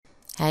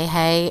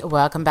Hey,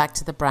 welcome back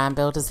to the Brand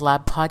Builders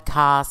Lab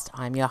podcast.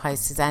 I'm your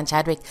host, Suzanne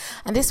Chadwick,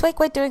 and this week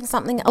we're doing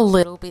something a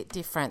little bit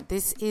different.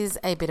 This is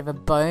a bit of a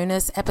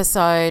bonus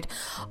episode.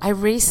 I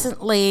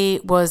recently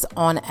was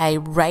on a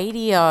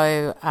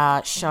radio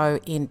show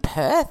in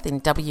Perth,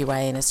 in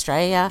WA in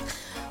Australia,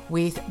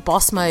 with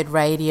Boss Mode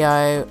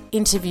Radio,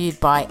 interviewed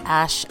by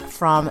Ash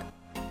from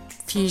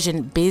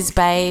Fusion Biz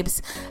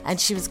Babes, and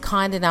she was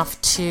kind enough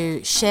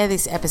to share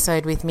this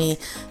episode with me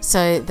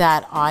so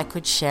that I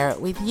could share it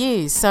with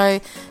you.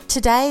 So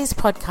today's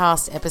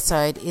podcast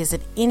episode is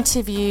an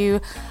interview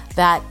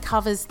that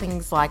covers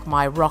things like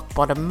my rock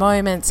bottom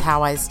moments,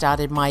 how I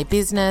started my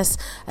business,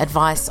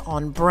 advice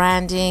on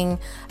branding,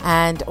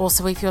 and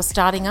also if you're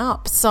starting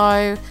up.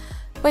 So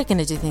we're going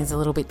to do things a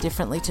little bit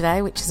differently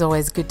today, which is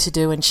always good to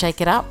do and shake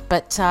it up.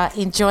 But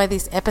enjoy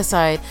this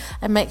episode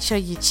and make sure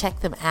you check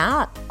them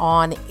out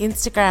on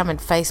Instagram and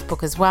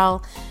Facebook as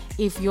well.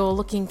 If you're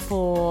looking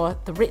for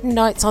the written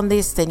notes on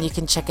this, then you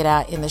can check it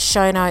out in the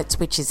show notes,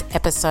 which is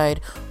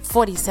episode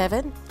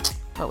 47.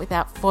 But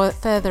without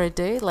further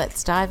ado,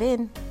 let's dive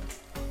in.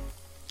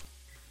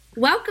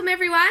 Welcome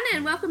everyone,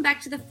 and welcome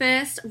back to the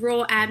first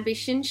Raw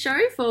Ambition show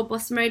for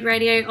Boss Mode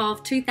Radio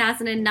of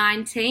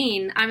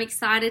 2019. I'm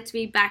excited to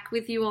be back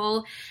with you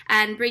all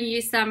and bring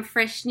you some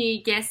fresh new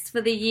guests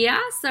for the year.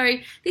 So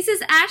this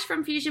is Ash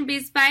from Fusion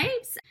Biz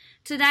Babes.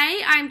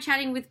 Today I'm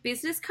chatting with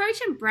business coach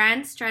and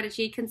brand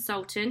strategy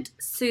consultant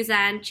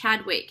Suzanne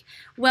Chadwick.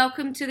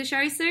 Welcome to the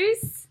show,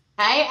 Suze.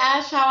 Hey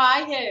Ash,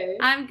 how are you?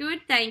 I'm good,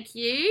 thank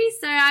you.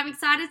 So I'm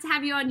excited to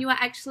have you on. You were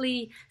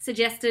actually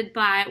suggested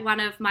by one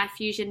of my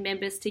Fusion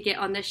members to get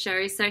on the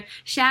show. So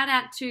shout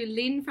out to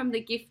Lynn from the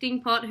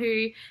Gifting Pot,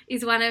 who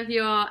is one of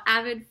your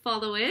avid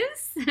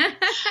followers.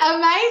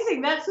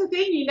 Amazing. That's the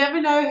thing. You never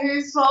know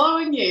who's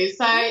following you.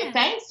 So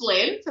Thanks,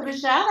 Lynn, for the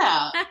shout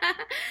out.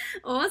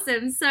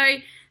 Awesome. So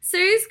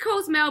Suze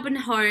calls Melbourne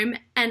home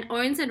and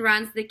owns and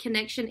runs the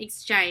Connection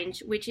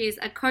Exchange, which is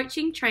a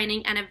coaching,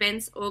 training and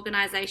events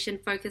organisation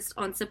focused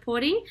on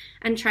supporting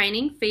and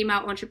training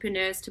female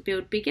entrepreneurs to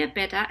build bigger,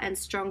 better and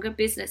stronger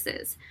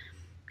businesses.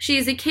 She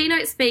is a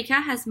keynote speaker,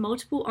 has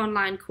multiple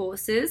online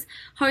courses,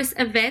 hosts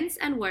events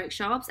and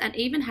workshops, and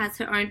even has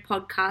her own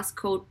podcast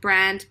called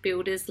Brand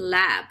Builders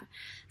Lab.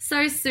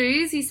 So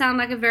Suze, you sound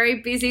like a very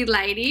busy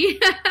lady,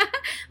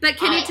 but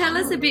can you tell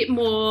us a bit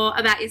more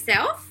about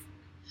yourself?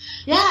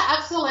 Yeah,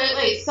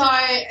 absolutely. So,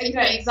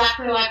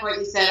 exactly like what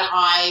you said,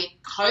 I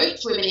coach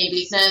women in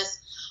business.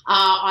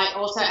 I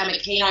also am a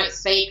keynote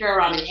speaker.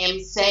 I'm an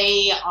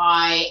MC.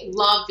 I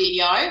love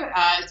video.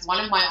 It's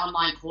one of my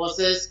online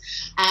courses.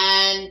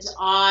 And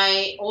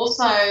I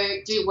also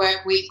do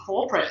work with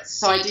corporates.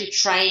 So I do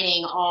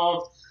training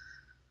of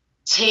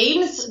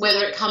teams,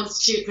 whether it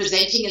comes to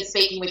presenting and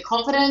speaking with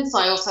confidence.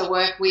 I also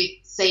work with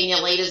senior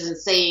leaders and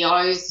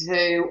CEOs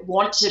who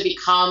want to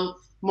become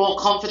more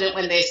confident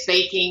when they're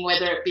speaking,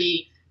 whether it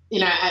be,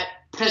 at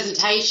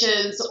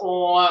presentations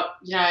or,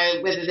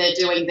 whether they're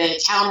doing their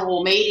town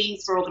hall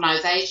meetings for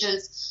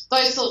organisations,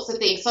 those sorts of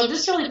things. So I'm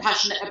just really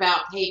passionate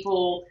about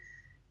people,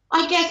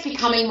 I guess,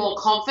 becoming more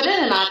confident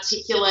and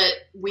articulate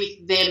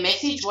with their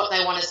message, what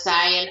they want to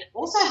say, and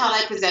also how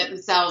they present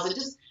themselves, and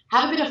just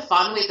have a bit of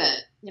fun with it.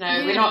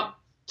 We're not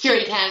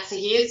curing cancer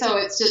here, so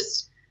it's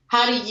just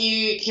how do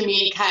you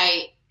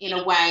communicate in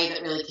a way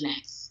that really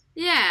connects.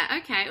 Yeah,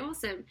 okay,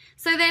 awesome.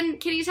 So then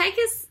can you take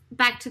us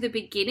back to the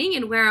beginning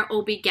and where it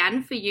all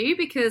began for you?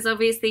 Because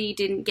obviously you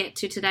didn't get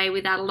to today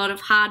without a lot of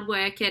hard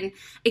work and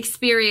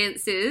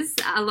experiences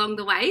along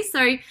the way. So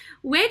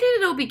where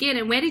did it all begin,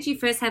 and where did you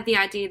first have the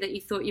idea that you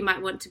thought you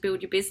might want to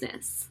build your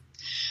business?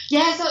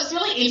 Yeah, so it's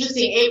really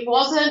interesting. It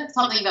wasn't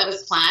something that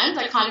was planned.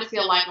 I kind of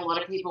feel like a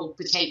lot of people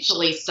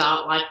potentially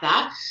start like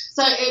that.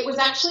 So it was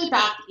actually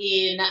back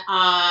in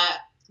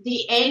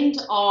the end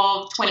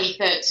of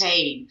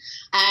 2013,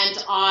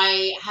 and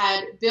I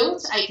had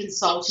built a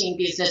consulting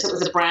business. It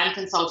was a brand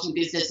consulting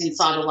business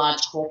inside a large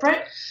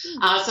corporate.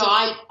 So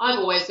I've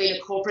always been a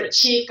corporate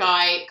chick.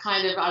 I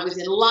was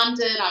in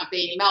London, I've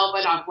been in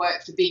Melbourne, I've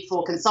worked for Big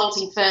Four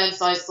consulting firms,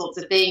 those sorts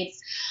of things.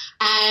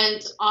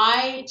 And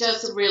I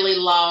just really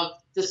love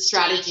the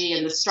strategy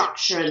and the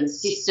structure and the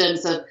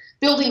systems of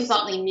building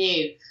something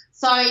new.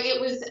 So it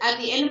was at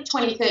the end of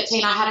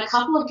 2013, I had a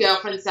couple of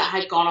girlfriends that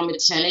had gone on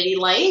maternity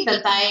leave,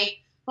 and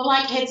they were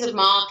like heads of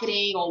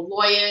marketing or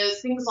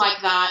lawyers, things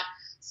like that.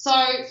 So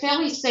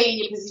fairly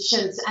senior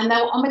positions, and they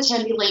were on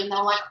maternity leave, and they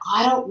were like,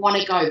 I don't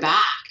want to go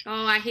back.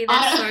 Oh, I hear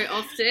that so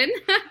often.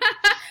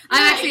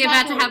 I'm actually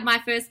about to have my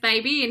first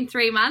baby in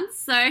 3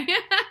 months, so.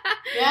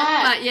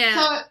 Yeah. But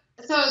yeah.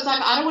 So it's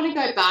like, I don't want to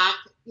go back.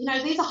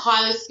 These are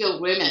highly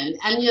skilled women,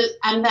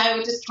 and they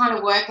were just trying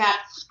to work out,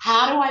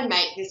 how do I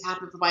make this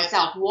happen for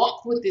myself?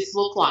 What would this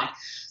look like?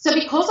 So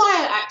because I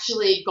had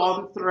actually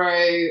gone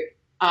through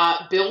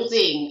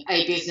building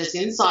a business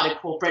inside a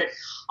corporate,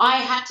 I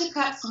had to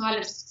kind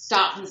of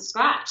start from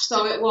scratch.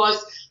 So it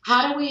was,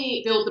 how do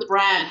we build the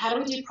brand? How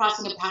do we do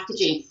pricing and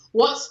packaging?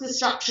 What's the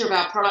structure of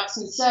our products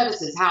and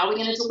services? How are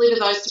we going to deliver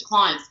those to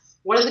clients?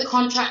 What do the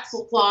contracts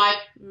look like?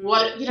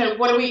 What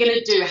are we going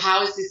to do?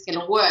 How is this going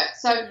to work?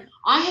 So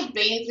I had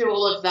been through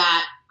all of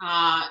that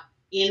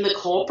in the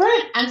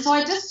corporate, and so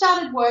I just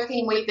started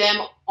working with them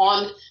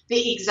on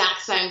the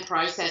exact same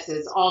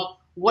processes of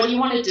what do you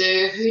want to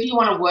do, who do you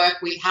want to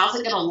work with, how's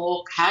it going to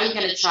look, how are you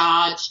going to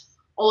charge,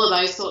 all of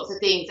those sorts of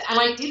things. And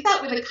I did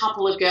that with a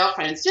couple of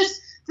girlfriends,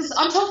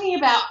 I'm talking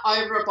about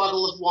over a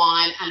bottle of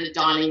wine and a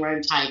dining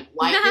room table.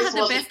 Like, this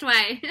the best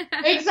way.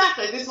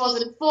 Exactly. This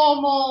wasn't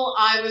formal.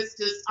 I was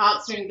just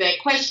answering their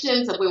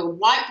questions, and we were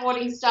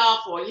whiteboarding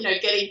stuff or,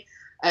 getting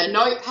a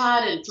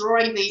notepad and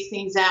drawing these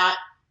things out.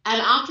 And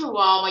after a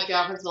while, my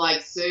girlfriends were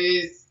like,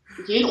 Suze,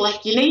 you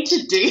need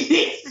to do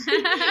this.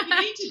 You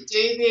need to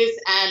do this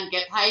and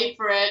get paid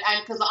for it.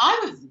 And because I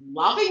was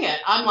loving it.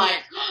 I'm like,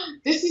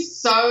 this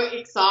is so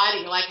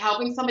exciting, like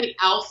helping somebody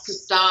else to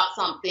start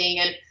something.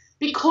 And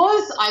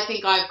because I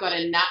think I've got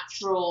a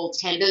natural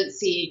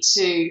tendency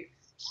to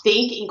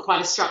think in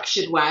quite a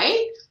structured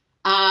way,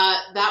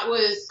 that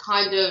was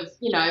kind of,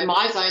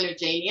 my zone of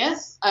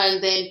genius,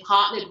 and then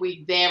partnered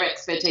with their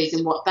expertise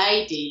in what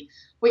they did.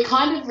 We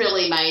kind of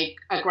really made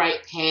a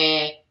great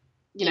pair,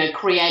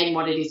 creating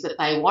what it is that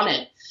they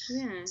wanted.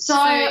 Yeah. So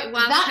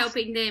whilst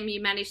helping them,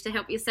 you managed to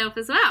help yourself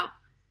as well.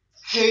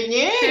 Who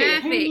knew?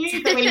 Perfect. Who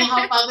knew that when you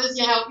help others,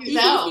 you help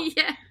yourself?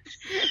 Yeah.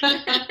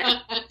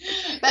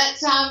 But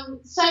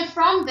so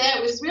from there,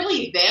 it was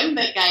really them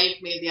that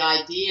gave me the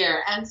idea.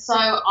 And so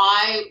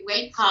I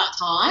went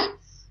part-time,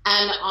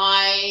 and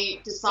I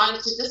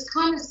decided to just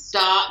kind of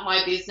start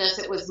my business.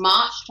 It was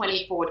March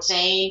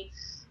 2014.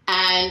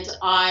 And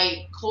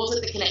I called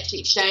it the Connection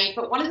Exchange.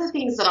 But one of the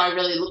things that I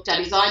really looked at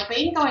is I'd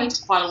been going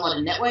to quite a lot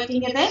of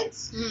networking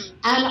events, and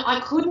I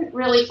couldn't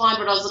really find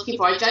what I was looking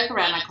for. I joke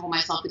around, I call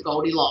myself the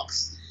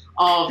Goldilocks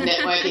of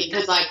networking,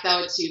 because like they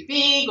were too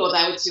big, or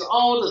they were too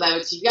old, or they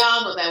were too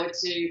young, or they were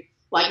too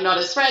not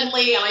as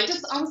friendly. And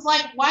I was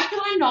like, why can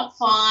I not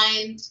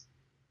find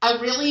a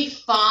really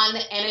fun,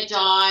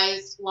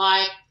 energized,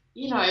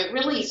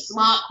 really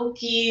smart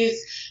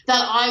cookies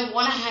that I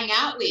want to hang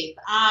out with?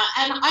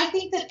 And I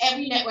think that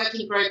every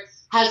networking group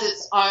has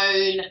its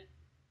own,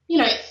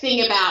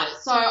 thing about it.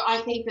 So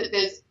I think that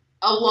there's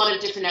a lot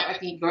of different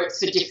networking groups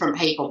for different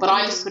people, but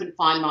I just couldn't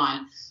find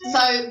mine.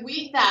 So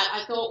with that,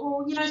 I thought,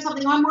 well,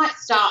 something, I might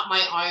start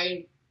my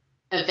own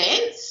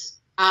events.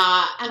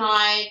 And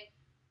I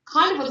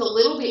kind of was a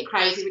little bit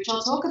crazy, which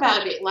I'll talk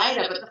about a bit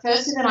later, but the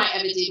first event I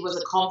ever did was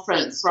a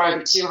conference for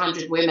over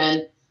 200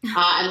 women.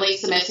 And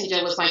Lisa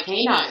Messenger was my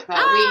keynote,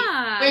 but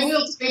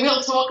we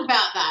will talk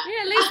about that.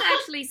 Yeah, Lisa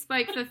actually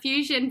spoke for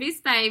Fusion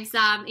Biz Babes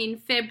in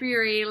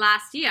February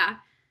last year.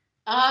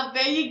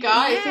 There you go.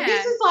 Yeah. So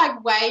this is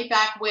like way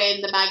back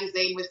when the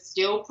magazine was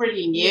still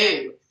pretty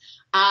new.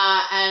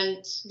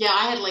 And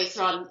I had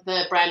Lisa on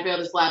the Brand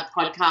Builders Lab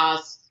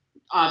podcast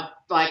a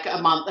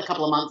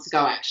couple of months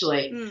ago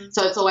actually.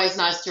 So it's always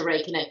nice to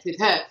reconnect with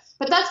her.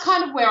 But that's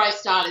kind of where I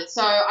started.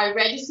 So I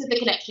registered the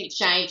Connection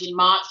Exchange in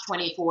March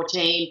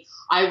 2014.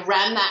 I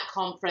ran that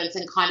conference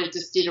and kind of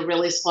just did a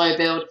really slow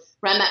build.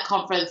 Ran that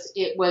conference,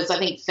 it was, I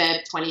think,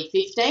 Feb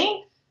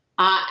 2015.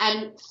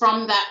 And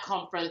from that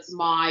conference,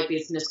 my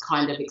business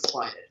kind of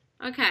exploded.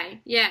 Okay,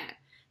 yeah.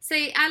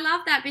 See, I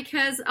love that,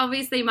 because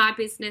obviously my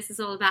business is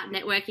all about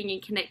networking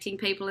and connecting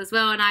people as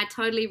well. And I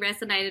totally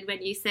resonated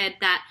when you said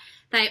that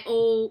they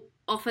all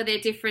offer their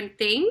different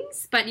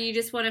things, but you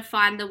just want to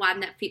find the one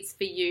that fits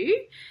for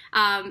you.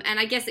 And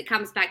I guess it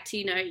comes back to,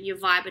 your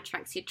vibe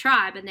attracts your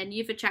tribe, and then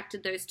you've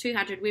attracted those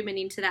 200 women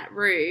into that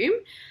room,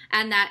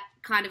 and that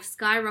kind of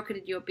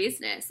skyrocketed your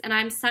business. And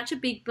I'm such a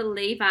big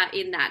believer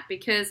in that,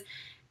 because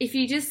if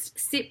you just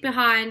sit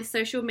behind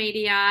social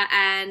media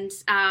and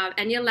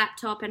your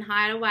laptop and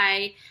hide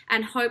away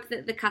and hope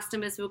that the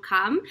customers will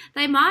come,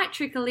 they might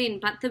trickle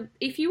in. But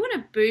if you want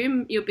to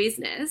boom your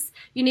business,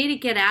 you need to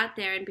get out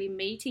there and be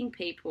meeting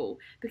people,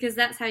 because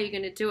that's how you're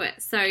going to do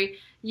it. So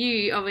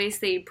you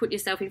obviously put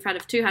yourself in front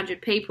of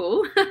 200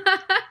 people.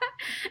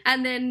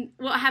 And then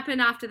what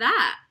happened after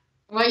that?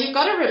 Well, you've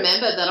got to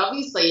remember that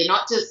obviously you're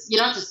not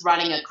just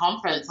running a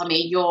conference. I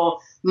mean, you're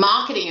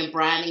marketing and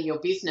branding your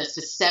business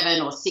for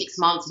 7 or 6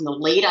 months in the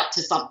lead up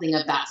to something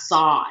of that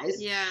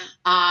size. Yeah.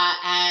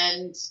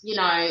 And,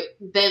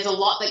 there's a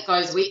lot that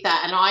goes with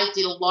that. And I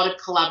did a lot of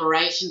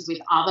collaborations with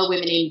other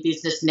women in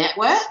business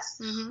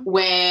networks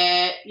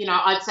where,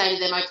 I'd say to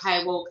them,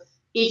 okay, well,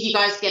 if you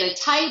guys get a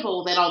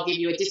table, then I'll give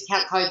you a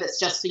discount code that's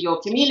just for your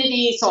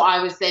community. So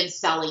I was then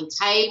selling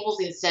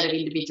tables instead of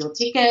individual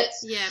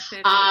tickets. Yeah,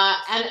 perfect.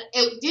 And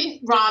it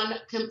didn't run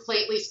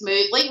completely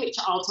smoothly, which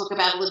I'll talk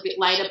about a little bit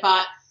later,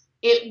 but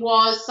it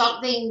was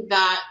something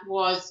that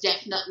was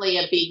definitely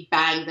a big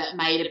bang that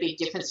made a big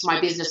difference to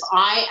my business.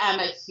 I am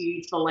a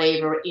huge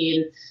believer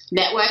in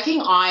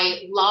networking.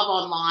 I love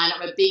online.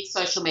 I'm a big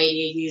social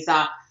media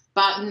user,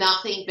 but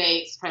nothing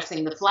beats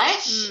pressing the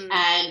flesh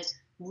and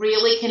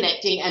really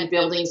connecting and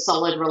building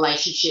solid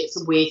relationships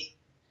with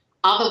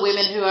other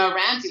women who are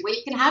around you, where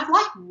you can have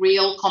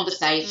real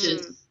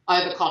conversations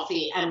over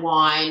coffee and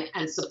wine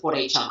and support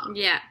each other.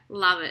 Yeah,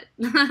 love it.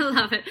 I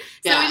love it.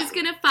 So Yeah. we're just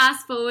going to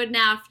fast forward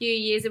now a few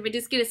years and we're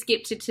just going to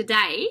skip to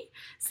today.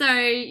 So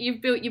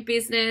you've built your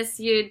business,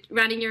 you're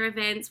running your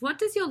events. What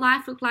does your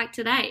life look like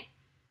today?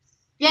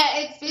 Yeah,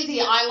 it's busy.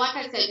 Like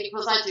I said,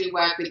 because I do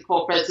work with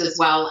corporates as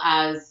well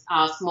as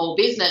small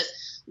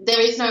business, there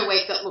is no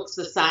week that looks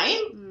the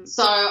same.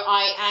 So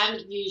I am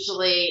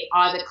usually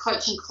either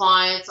coaching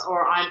clients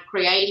or I'm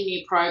creating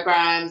new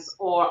programs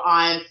or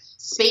I'm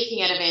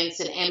speaking at events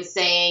and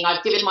emceeing.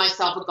 I've given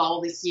myself a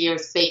goal this year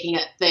of speaking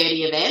at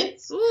 30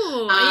 events. Ooh,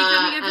 are you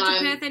coming over to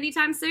Perth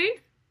anytime soon?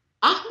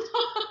 I'm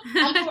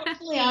not.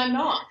 Unfortunately, I'm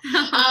not.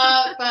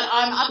 But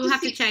I'm up We'll to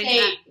have 16. to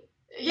change that.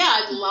 Yeah,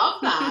 I'd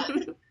love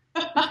that.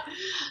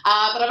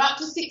 But I'm up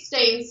to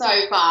 16 so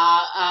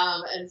far,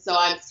 and so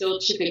I'm still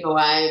chipping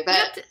away.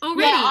 But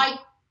already? yeah,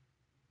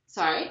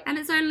 sorry? And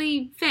it's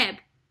only Feb.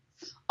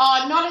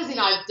 Oh, not as in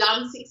I've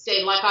done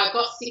 16. Like I've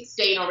got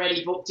 16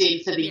 already booked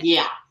in for the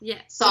year.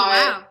 Yeah. So,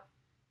 wow.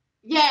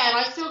 yeah, and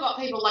I've still got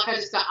people, like I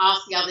just got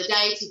asked the other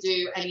day to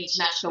do an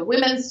International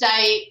Women's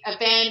Day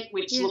event,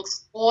 which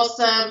looks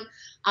awesome.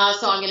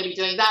 So I'm going to be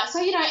doing that. So,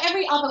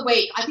 every other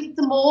week, I think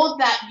the more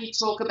that you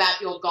talk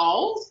about your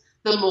goals,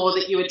 the more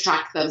that you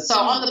attract them. So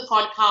on the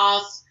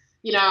podcast,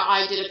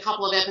 I did a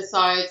couple of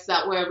episodes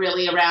that were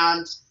really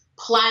around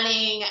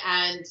planning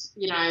and,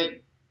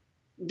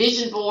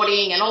 vision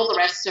boarding and all the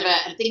rest of it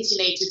and things you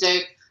need to do.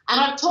 And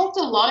I've talked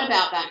a lot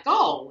about that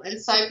goal.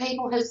 And so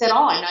people have said,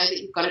 I know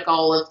that you've got a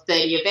goal of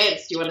 30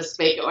 events. Do you want to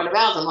speak at one of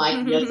ours? I'm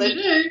like, yes, I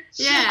do.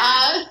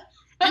 Yeah.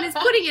 And it's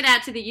putting it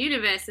out to the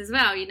universe as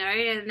well,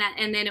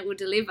 and then it will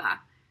deliver.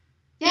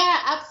 Yeah,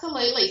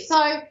 absolutely.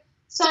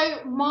 So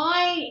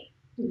my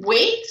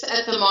weeks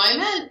at the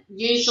moment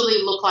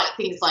usually look like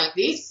things like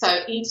this. So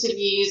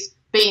interviews,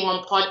 being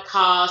on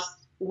podcasts,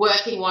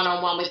 working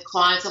one-on-one with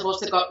clients. I've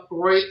also got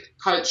group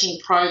coaching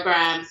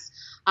programs.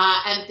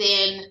 And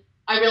then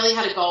I really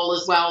had a goal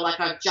as well. Like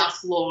I've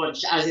just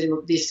launched, as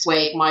in this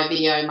week, my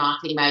Video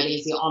Marketing Made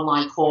Easy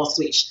online course,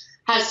 which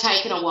has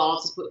taken a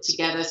while to put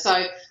together.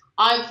 So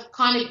I've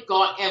kind of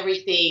got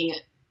everything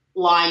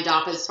lined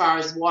up as far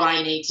as what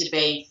I need to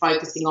be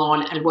focusing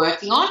on and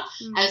working on.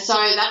 And so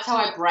that's how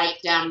I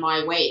break down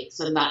my weeks,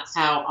 and that's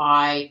how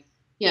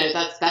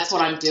that's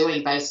what I'm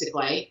doing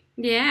basically.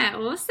 Yeah,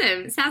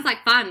 awesome. It sounds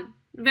like fun.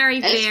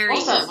 Very varied.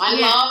 It's awesome. I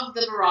love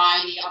the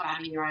variety of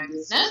having your own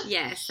business.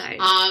 Yeah, so.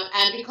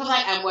 And because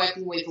I am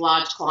working with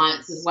large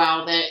clients as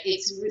well, that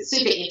it's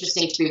super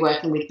interesting to be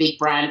working with big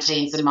brand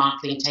teams and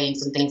marketing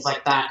teams and things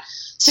like that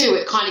too.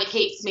 It kind of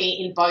keeps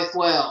me in both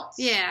worlds.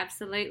 Yeah,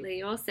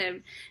 absolutely.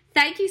 Awesome.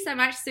 Thank you so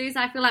much, Suze.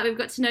 I feel like we've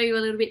got to know you a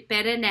little bit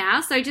better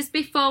now. So just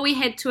before we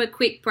head to a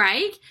quick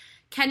break,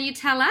 can you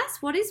tell us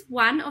what is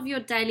one of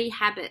your daily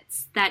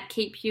habits that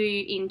keep you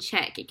in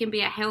check? It can be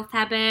a health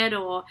habit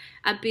or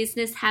a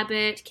business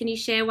habit. Can you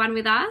share one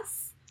with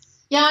us?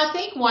 Yeah, I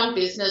think one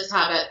business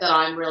habit that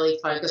I'm really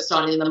focused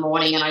on in the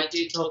morning, and I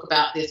do talk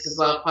about this as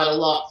well quite a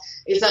lot,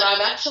 is that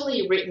I've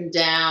actually written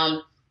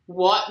down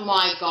what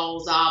my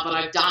goals are, but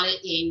I've done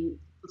it in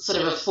sort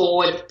of a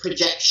forward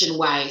projection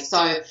way.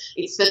 So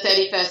it's the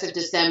 31st of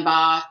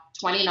December,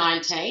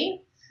 2019,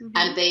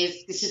 and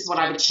this is what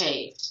I've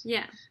achieved.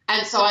 Yeah.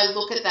 And so I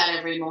look at that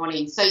every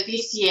morning. So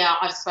this year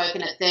I've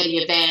spoken at 30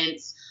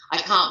 events. I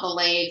can't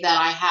believe that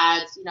I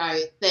had,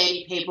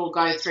 30 people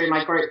go through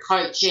my group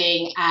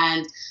coaching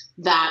and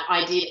that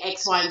I did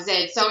X, Y, and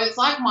Z. So it's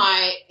like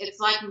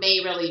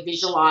me really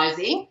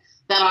visualizing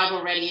that I've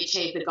already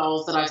achieved the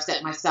goals that I've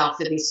set myself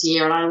for this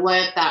year. And I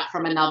learned that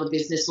from another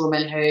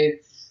businesswoman who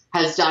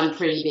has done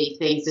pretty big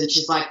things, and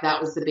she's like, that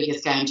was the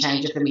biggest game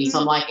changer for me. So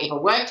I'm like, if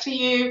it worked for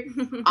you,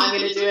 I'm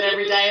going to do it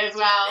every day as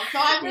well. So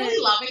I'm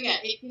really loving it.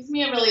 It gives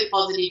me a really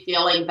positive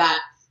feeling that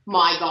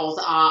my goals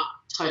are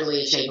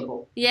totally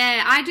achievable.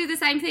 Yeah, I do the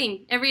same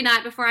thing. Every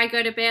night before I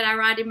go to bed, I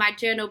write in my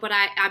journal, but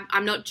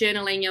I'm not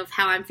journaling of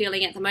how I'm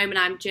feeling at the moment.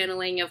 I'm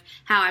journaling of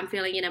how I'm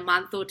feeling in a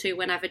month or two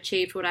when I've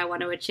achieved what I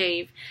want to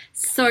achieve.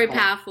 So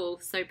powerful,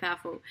 so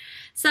powerful.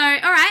 So,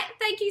 all right,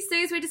 thank you,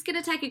 Suze. We're just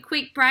going to take a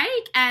quick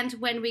break, and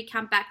when we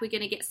come back, we're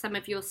going to get some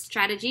of your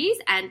strategies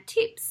and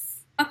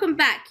tips. Welcome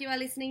back. You are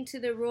listening to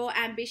the Raw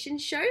Ambition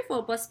Show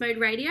for Boss Mode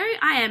Radio.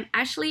 I am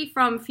Ashley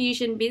from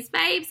Fusion Biz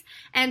Babes,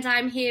 and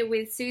I'm here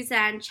with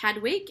Suzanne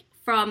Chadwick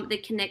from the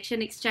Connection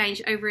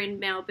Exchange over in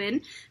Melbourne.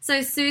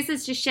 So Suze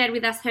has just shared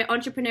with us her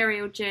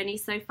entrepreneurial journey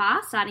so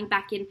far, starting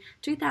back in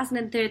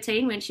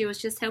 2013 when she was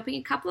just helping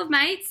a couple of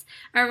mates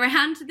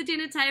around the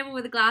dinner table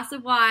with a glass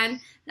of wine,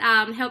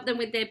 help them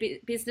with their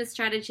business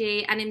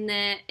strategy, and in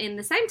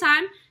the same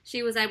time,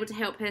 she was able to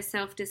help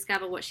herself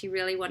discover what she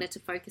really wanted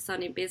to focus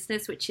on in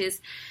business, which is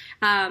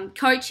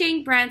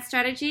coaching, brand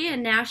strategy,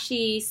 and now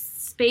she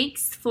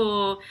speaks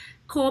for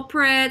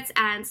corporates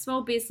and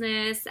small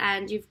business,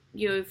 and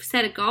you've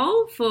set a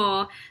goal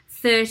for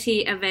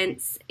 30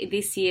 events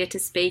this year to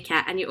speak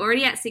at, and you're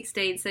already at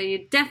 16, so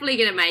you're definitely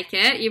going to make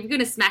it. You're going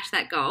to smash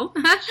that goal.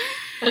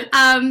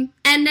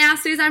 And now,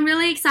 Suze, I'm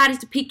really excited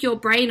to pick your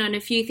brain on a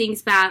few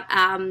things about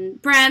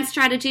brand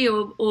strategy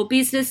or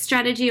business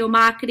strategy or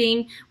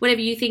marketing,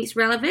 whatever you think is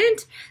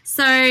relevant.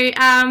 So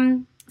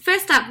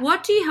first up,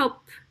 what do you help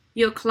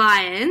your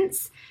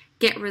clients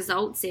get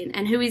results in,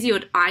 and who is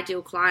your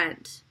ideal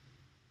client?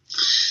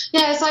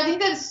 Yeah, so I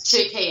think there's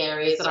two key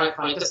areas that I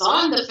focus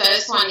on. The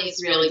first one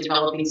is really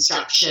developing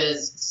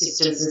structures,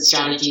 systems and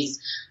strategies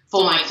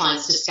for my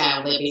clients to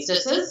scale their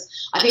businesses.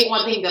 I think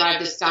one thing that I've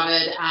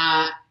discovered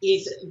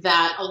is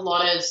that a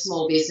lot of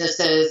small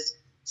businesses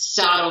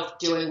start off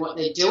doing what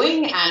they're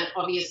doing, and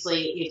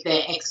obviously if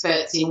they're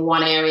experts in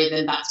one area,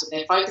 then that's what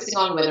they're focusing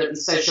on, whether it be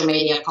social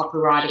media,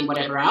 copywriting,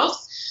 whatever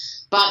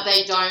else, but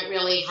they don't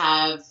really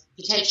have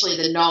potentially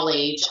the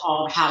knowledge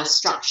of how to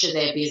structure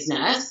their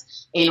business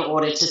in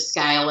order to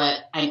scale it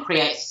and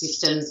create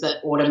systems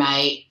that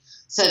automate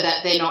so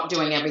that they're not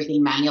doing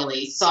everything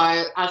manually. So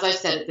as I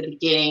said at the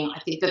beginning, I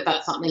think that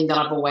that's something that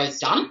I've always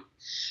done.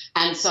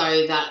 And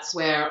so that's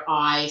where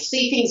I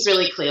see things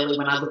really clearly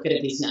when I look at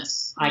a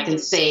business. I can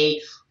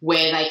see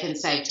where they can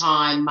save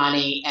time,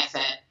 money,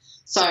 effort.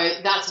 So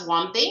that's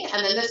one thing.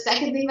 And then the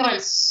second thing that I'm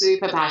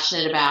super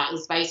passionate about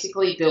is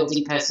basically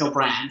building personal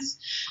brands.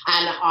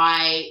 And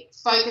I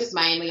focus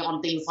mainly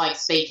on things like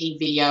speaking,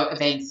 video,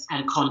 events,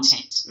 and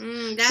content.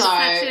 That's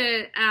such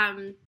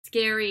a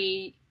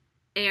scary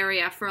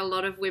area for a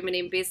lot of women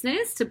in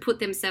business to put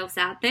themselves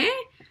out there.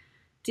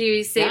 Do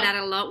you see that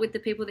a lot with the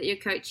people that you're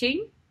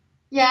coaching?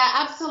 Yeah,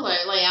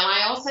 absolutely. And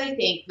I also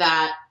think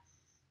that,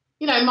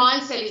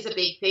 mindset is a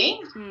big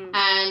thing.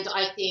 And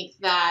I think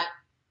that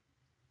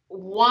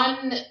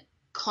one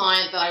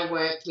client that I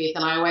worked with,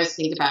 and I always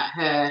think about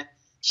her,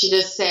 she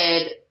just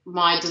said,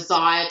 my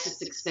desire to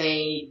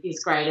succeed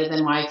is greater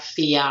than my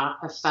fear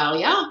of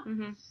failure.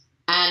 And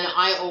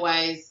I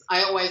always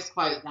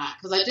quote that,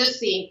 because I just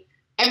think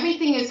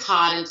everything is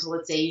hard until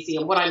it's easy.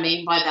 And what I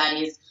mean by that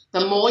is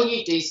the more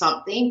you do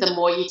something, the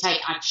more you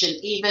take action,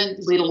 even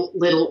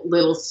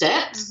little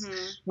steps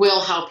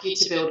will help you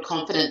to build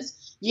confidence.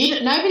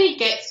 Nobody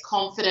gets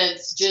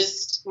confidence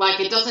just like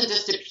it doesn't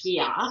just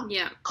appear.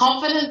 Yeah.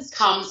 Confidence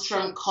comes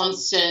from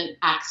constant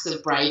acts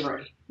of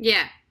bravery.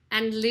 Yeah.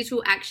 And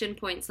little action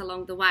points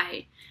along the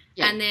way.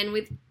 Yeah. And then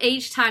with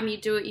each time you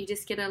do it, you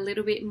just get a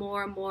little bit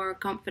more and more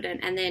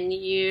confident. And then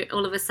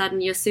all of a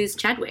sudden, you're Suze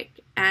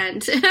Chadwick.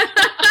 And I'm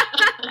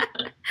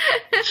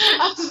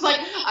just like,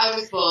 I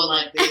was born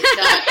like this.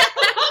 No.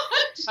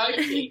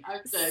 I'm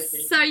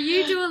joking. So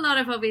you do a lot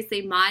of,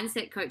 obviously,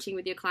 mindset coaching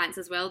with your clients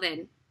as well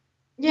then?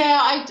 Yeah,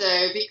 I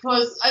do,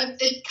 because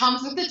it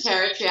comes with the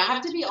territory. I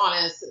have to be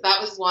honest,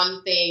 that was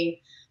one thing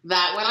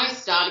that when I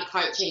started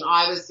coaching,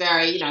 I was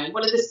very,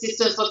 what are the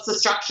systems, what's the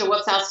structure,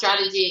 what's our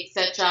strategy,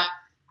 etc.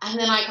 And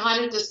then I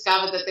kind of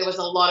discovered that there was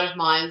a lot of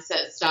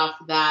mindset stuff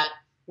that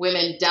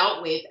women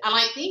dealt with. And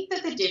I think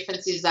that the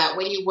difference is that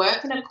when you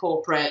work in a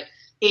corporate,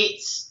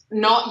 it's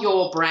not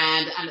your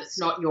brand and it's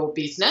not your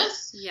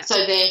business. Yeah.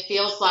 So there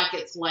feels like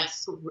it's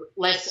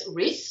less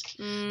risk.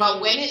 But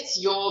when it's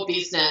your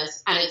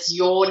business and it's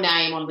your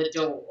name on the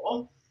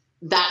door,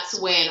 that's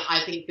when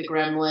I think the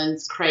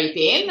gremlins creep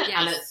in. Yes.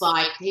 And it's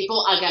like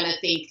people are going to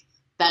think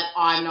that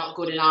I'm not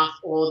good enough,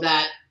 or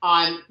that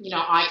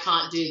I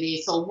can't do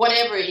this, or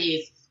whatever it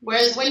is.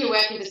 Whereas when you're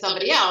working for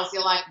somebody else,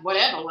 you're like,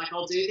 whatever, like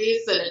I'll do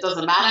this and it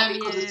doesn't matter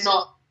because it's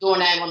not your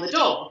name on the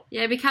door.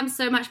 Yeah, it becomes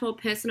so much more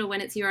personal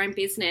when it's your own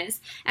business.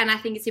 And I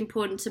think it's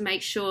important to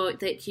make sure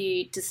that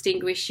you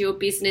distinguish your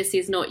business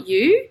is not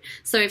you.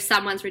 So if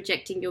someone's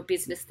rejecting your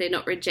business, they're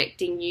not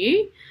rejecting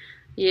you.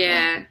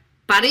 Yeah.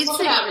 But we'll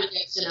talk about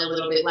rejection a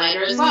little bit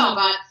later as well.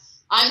 But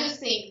I just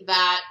think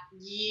that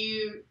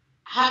you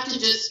have to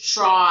just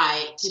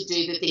try to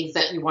do the things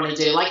that you want to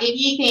do. Like if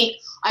you think,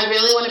 I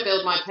really want to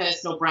build my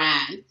personal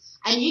brand,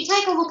 and you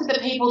take a look at the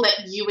people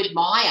that you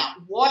admire.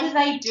 What are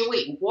they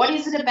doing? What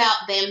is it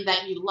about them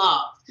that you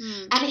love?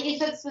 And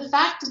if it's the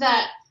fact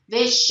that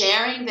they're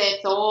sharing their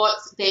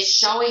thoughts, they're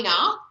showing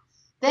up,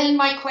 then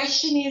my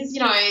question is,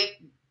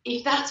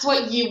 if that's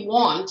what you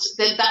want,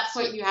 then that's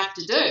what you have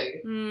to do.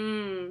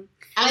 And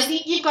I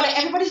think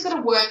everybody's got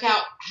to work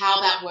out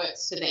how that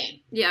works for them.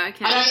 Yeah,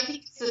 okay. I don't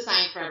think it's the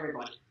same for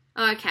everybody.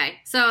 Okay.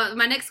 So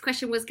my next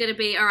question was going to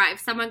be, all right, if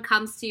someone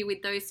comes to you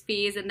with those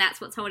fears and that's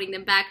what's holding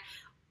them back,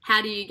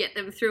 how do you get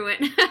them through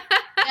it?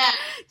 Yeah.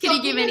 Can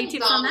you give any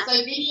tips on that? So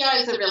video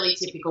is a really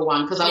typical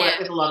one because I work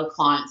with a lot of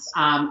clients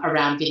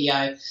around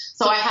video.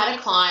 So I had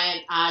a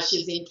client,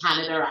 she's in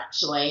Canada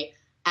actually,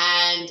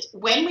 and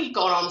when we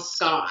got on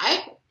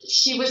Skype,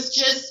 she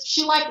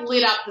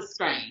lit up the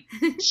screen.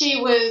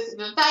 She was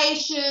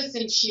vivacious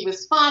and she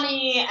was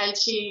funny and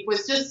she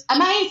was just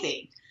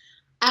amazing.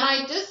 And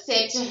I just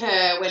said to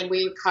her when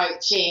we were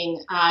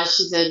coaching,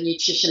 she's a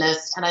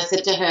nutritionist, and I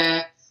said to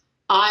her,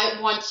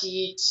 I want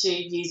you to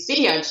use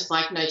video. And she's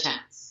like, no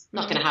chance,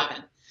 not going to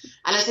happen.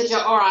 And I said to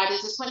her, all right, I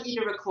just want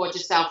you to record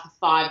yourself for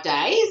 5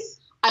 days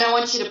I don't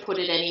want you to put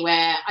it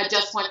anywhere. I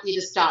just want you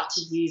to start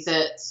to use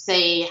it,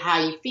 see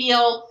how you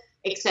feel,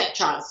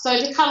 etc. So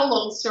to cut a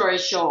long story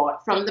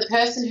short, from the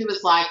person who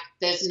was like,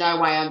 there's no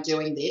way I'm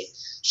doing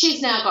this,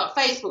 she's now got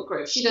Facebook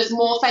groups. She does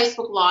more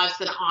Facebook Lives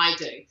than I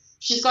do.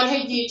 She's got her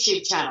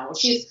YouTube channel.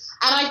 And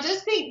I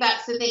just think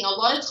that's the thing. A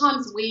lot of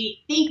times we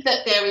think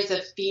that there is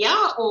a fear,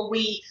 or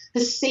we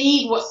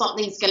perceive what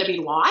something's going to be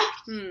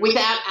like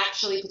without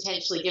actually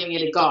potentially giving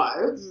it a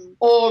go,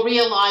 or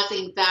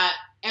realising that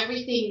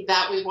everything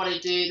that we want to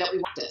do, that we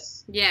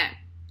practice. Yeah,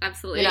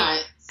 absolutely. You know,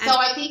 so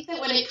I think that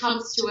when it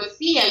comes to a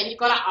fear, you've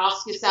got to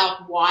ask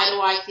yourself, why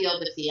do I feel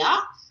the fear?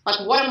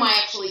 Like, what am I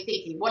actually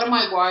thinking? What am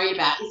I worried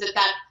about? Is it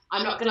that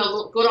I'm not going to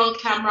look good on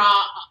camera?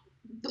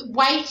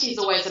 Weight is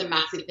always a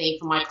massive thing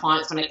for my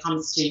clients when it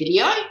comes to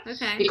video,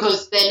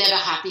 because they're never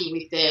happy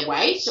with their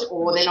weight,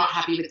 or they're not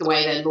happy with the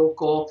way they look,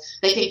 or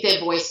they think their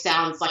voice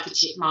sounds like a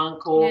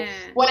chipmunk, or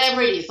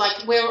whatever it is.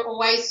 Like, we're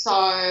always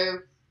so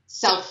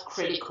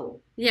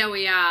self-critical. Yeah,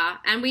 we are.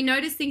 And we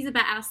notice things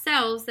about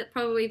ourselves that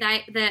probably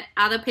that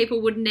other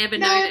people would never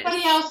notice.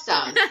 Nobody else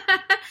does.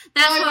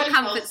 That's what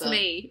comforts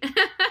me.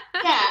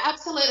 Yeah,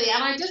 absolutely.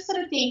 And I just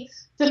sort of think,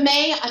 for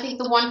me, I think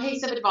the one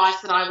piece of advice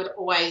that I would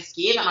always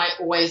give, and I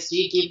always do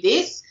give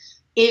this,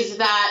 is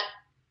that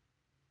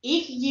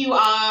if you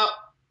are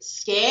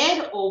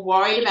scared or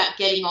worried about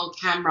getting on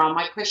camera,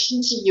 my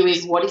question to you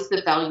is, what is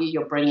the value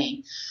you're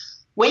bringing?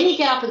 When you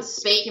get up and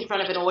speak in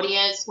front of an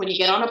audience, when you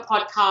get on a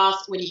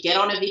podcast, when you get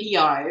on a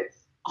video,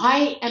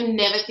 I am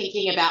never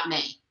thinking about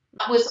me.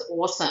 That was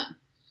awesome.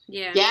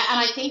 Yeah. Yeah, and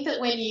I think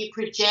that when you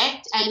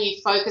project and you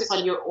focus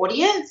on your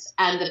audience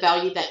and the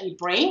value that you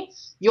bring,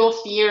 your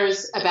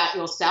fears about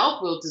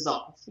yourself will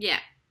dissolve. Yeah,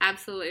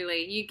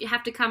 absolutely. You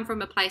have to come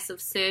from a place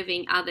of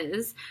serving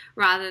others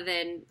rather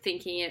than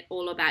thinking it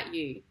all about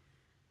you.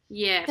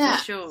 Yeah,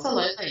 for sure.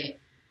 Absolutely.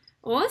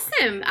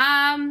 Awesome.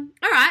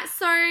 All right,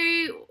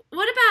 so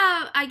what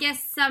about, I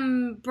guess,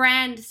 some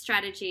brand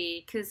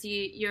strategy, because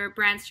you're a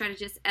brand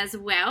strategist as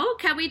well.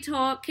 Can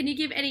you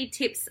give any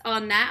tips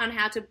on that, on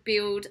how to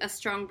build a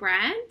strong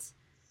brand?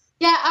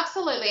 Yeah,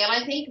 absolutely. And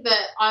I think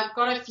that I've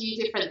got a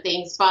few different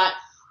things, but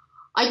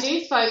I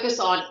do focus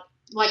on,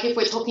 like, if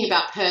we're talking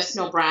about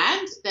personal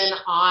brand, then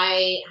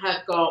I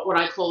have got what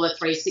I call a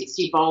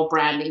 360 bold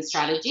branding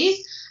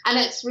strategies. And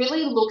it's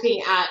really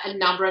looking at a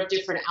number of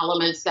different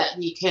elements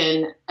that you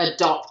can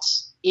adopt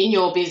in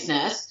your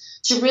business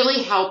to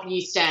really help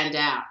you stand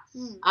out.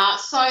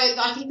 So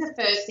I think the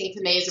first thing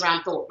for me is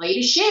around thought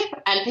leadership,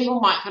 and people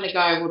might kind of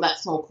go, well,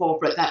 that's more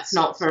corporate, that's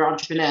not for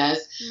entrepreneurs.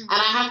 And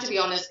I have to be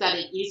honest that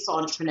it is for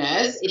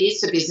entrepreneurs, it is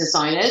for business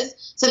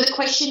owners. So the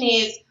question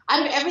is,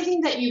 out of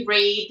everything that you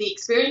read, the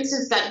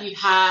experiences that you've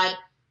had,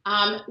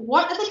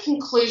 what are the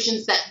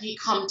conclusions that you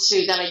come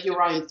to that are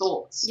your own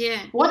thoughts? Yeah.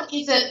 What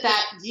is it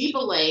that you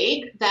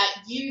believe, that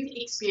you've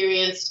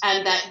experienced,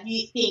 and that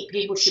you think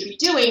people should be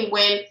doing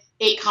when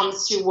it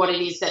comes to what it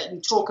is that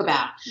you talk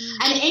about?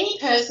 And any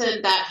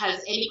person that has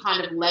any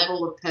kind of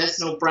level of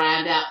personal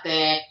brand out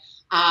there,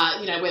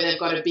 where they've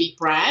got a big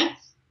brand,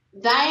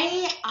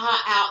 they are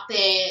out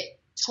there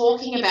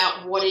talking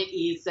about what it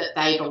is that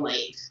they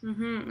believe.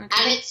 And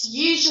it's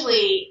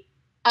usually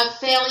a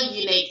fairly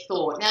unique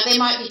thought. Now, there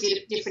might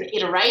be different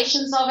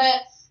iterations of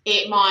it.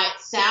 It might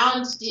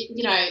sound,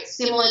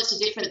 similar to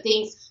different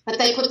things, but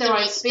they put their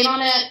own spin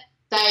on it.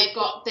 They've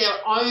got their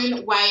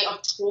own way of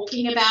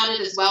talking about it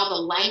as well, the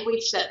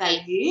language that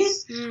they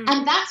use.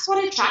 And that's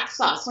what attracts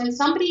us. When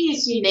somebody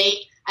is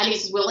unique and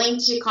is willing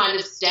to kind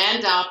of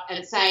stand up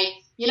and say,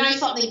 you know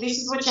something, this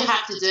is what you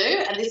have to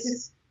do, and this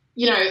is,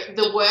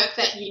 the work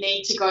that you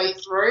need to go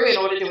through in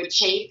order to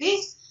achieve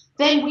this,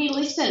 then we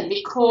listen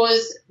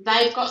because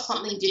they've got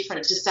something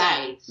different to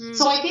say.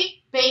 So I think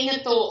being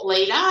a thought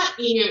leader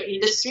in your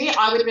industry,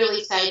 I would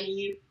really say to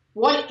you,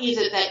 what is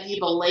it that you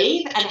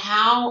believe, and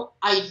how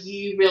are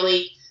you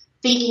really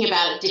thinking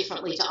about it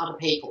differently to other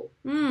people?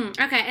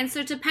 Okay, and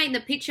so to paint the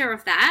picture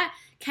of that,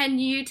 can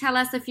you tell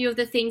us a few of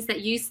the things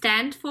that you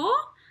stand for?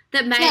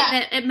 That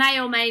it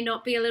may or may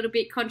not be a little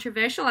bit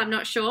controversial, I'm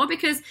not sure,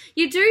 because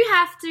you do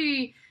have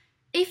to,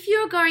 if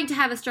you're going to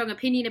have a strong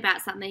opinion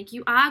about something,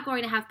 you are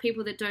going to have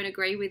people that don't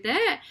agree with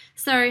it.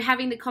 So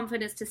having the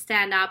confidence to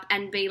stand up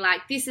and be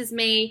like, this is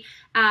me,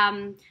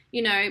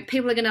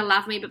 people are going to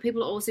love me, but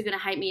people are also going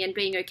to hate me, and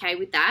being okay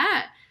with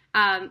that.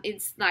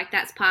 It's like,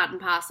 that's part and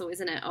parcel,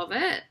 isn't it, of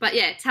it? But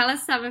yeah, tell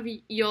us some of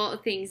your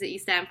things that you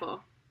stand for.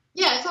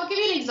 Yeah, so I'll give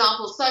you an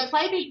example. So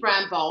Play Big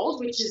Brand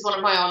Bold, which is one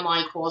of my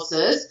online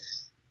courses,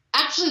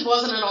 actually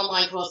wasn't an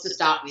online course to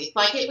start with.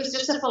 Like, it was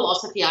just a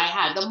philosophy I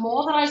had. The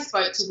more that I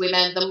spoke to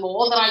women, the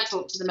more that I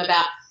talked to them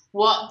about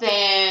what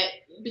their,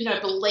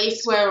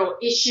 beliefs were, or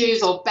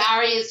issues or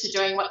barriers to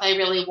doing what they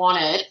really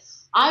wanted,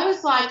 I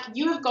was like,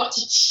 you have got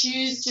to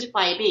choose to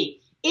play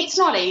big. It's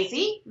not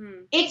easy.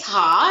 It's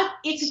hard.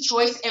 It's a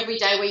choice every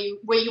day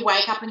where you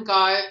wake up and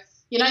go,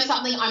 you know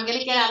something, I'm going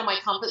to get out of my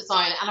comfort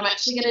zone, and I'm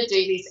actually going to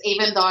do this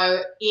even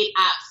though it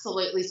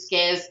absolutely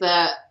scares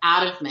the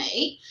out of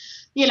me.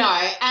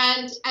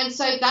 And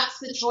so that's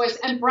the choice.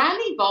 And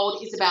branding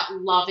bold is about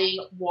loving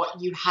what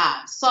you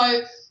have.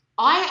 So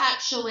I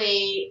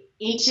actually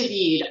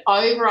interviewed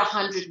over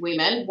 100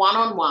 women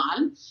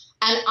one-on-one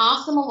and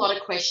asked them a lot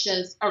of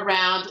questions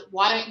around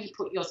why don't you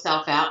put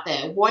yourself out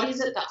there? What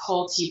is it that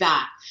holds you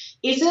back?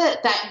 Is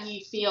it that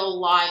you feel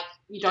like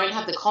you don't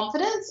have the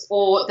confidence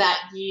or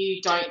that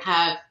you don't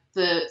have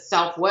the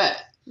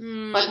self-worth?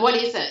 Like, what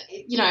is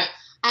it? You know,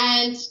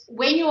 and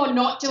when you're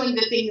not doing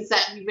the things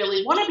that you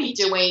really want to be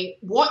doing,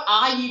 what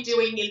are you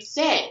doing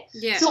instead?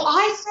 Yeah. So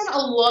I spent a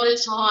lot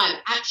of time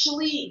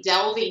actually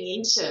delving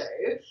into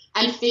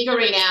and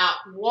figuring out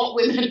what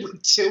women were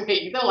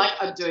doing. They're like,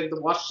 I'm doing the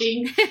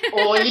washing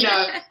or, you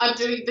know, I'm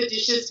doing the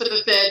dishes for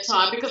the third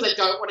time because I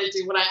don't want to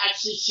do what I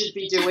actually should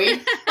be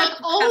doing.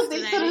 Like all of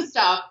this sort of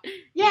stuff.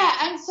 Yeah,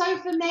 and so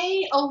for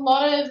me, a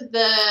lot of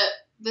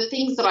the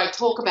things that I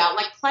talk about,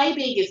 like Play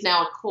Big is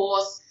now a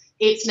course.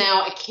 It's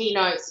now a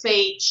keynote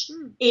speech.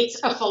 It's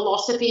a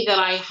philosophy that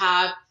I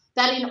have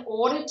that in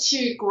order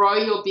to grow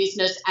your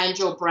business and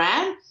your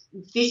brand,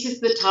 this is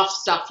the tough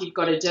stuff you've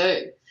got to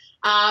do.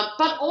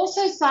 But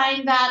also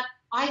saying that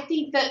I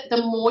think that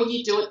the more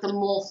you do it, the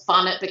more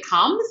fun it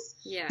becomes,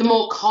 the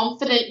more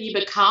confident you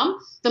become,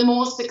 the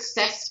more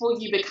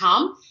successful you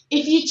become.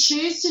 If you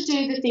choose to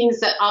do the things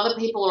that other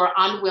people are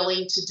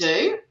unwilling to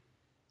do,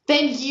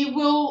 then you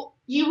will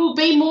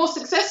be more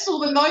successful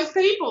than those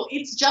people.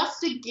 It's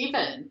just a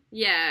given.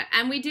 Yeah,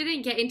 and we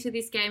didn't get into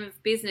this game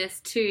of business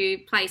to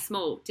play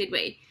small, did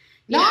we?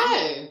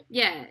 No.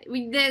 Yeah.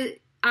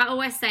 I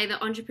always say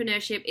that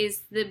entrepreneurship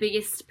is the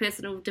biggest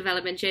personal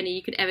development journey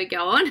you could ever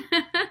go on.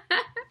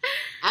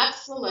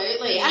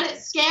 Absolutely. And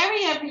it's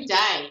scary every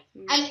day.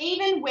 And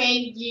even when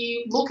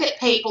you look at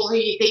people who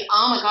you think,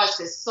 oh, my gosh,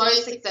 they're so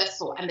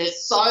successful and they're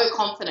so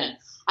confident,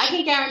 I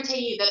can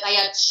guarantee you that they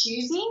are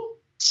choosing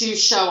to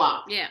show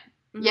up. Yeah.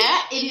 Mm-hmm.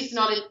 Yeah, it is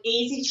not an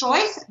easy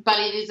choice, but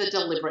it is a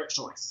deliberate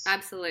choice.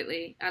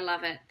 Absolutely. I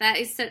love it. That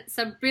is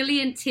some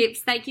brilliant tips.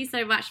 Thank you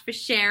so much for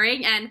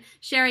sharing and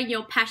sharing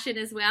your passion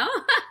as well.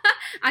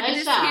 I can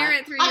just hear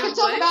it through your voice. I can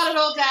talk about it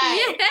all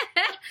day.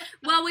 Yeah.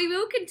 Well, we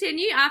will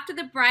continue after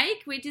the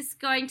break. We're just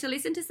going to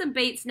listen to some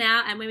beats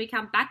now, and when we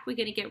come back, we're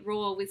going to get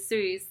raw with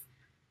Suze.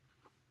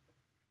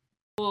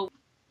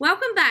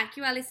 Welcome back.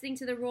 You are listening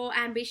to the Raw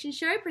Ambition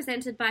Show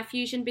presented by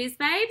Fusion Biz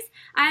Babes.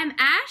 I am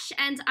Ash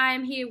and I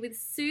am here with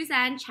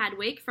Suzanne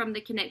Chadwick from the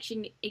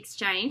Connection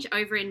Exchange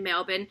over in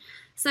Melbourne.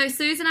 So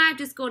Suze and I have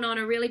just gone on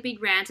a really big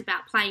rant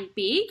about playing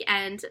big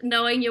and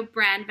knowing your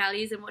brand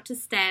values and what to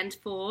stand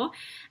for.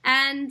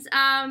 And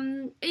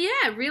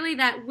really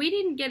that we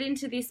didn't get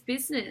into this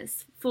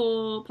business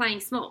for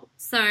playing small.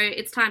 So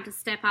it's time to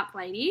step up,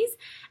 ladies.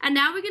 And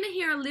now we're going to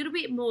hear a little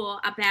bit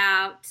more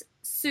about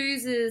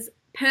Suze's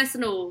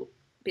personal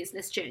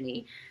business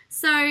journey.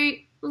 So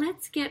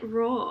let's get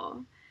raw.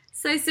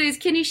 So Suze,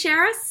 can you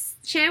share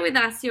with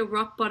us your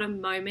rock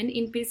bottom moment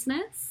in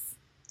business?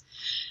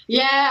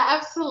 Yeah,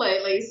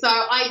 absolutely. So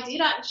I did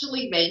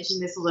actually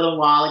mention this a little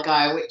while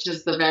ago, which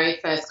is the very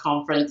first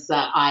conference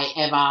that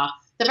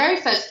the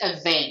very first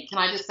event, can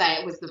I just say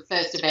it was the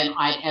first event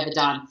I'd ever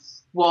done,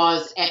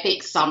 was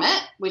Epic Summit,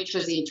 which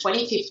was in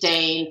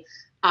 2015.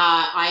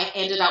 I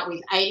ended up with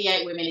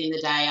 88 women in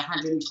the day,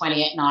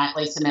 120 at night.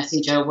 Lisa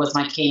Messenger was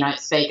my keynote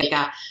speaker.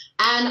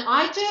 And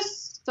I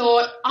just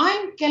thought,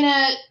 I'm going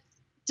to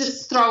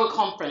just throw a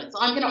conference.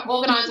 I'm going to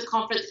organise a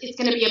conference. It's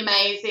going to be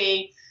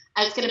amazing.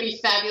 It's going to be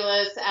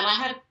fabulous. And I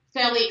had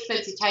fairly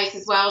expensive taste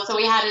as well. So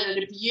we had it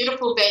at a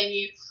beautiful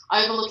venue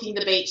overlooking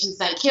the beach in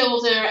St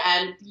Kilda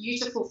and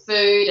beautiful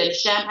food and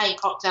champagne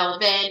cocktail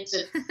event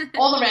and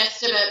all the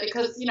rest of it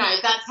because, you know,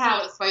 that's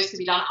how it's supposed to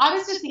be done. I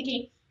was just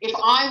thinking, if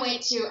I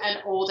went to an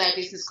all-day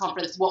business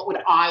conference, what would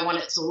I want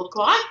it to look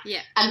like?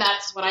 Yeah. And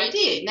that's what I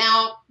did.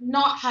 Now,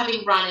 not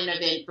having run an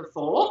event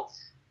before,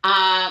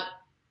 I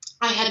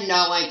had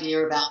no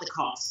idea about the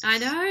cost. I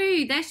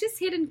know. There's just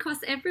hidden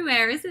costs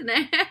everywhere, isn't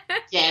there?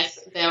 Yes,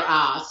 there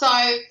are. So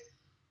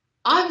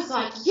I was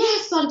like,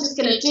 yes, I'm just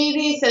going to do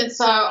this. And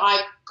so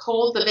I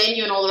called the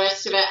venue and all the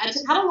rest of it. And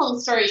to cut a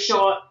long story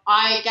short,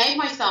 I gave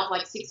myself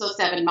like 6 or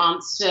 7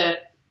 months to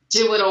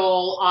do it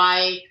all.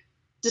 I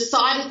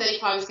decided that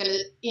if I was going to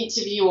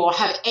interview or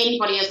have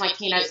anybody as my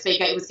keynote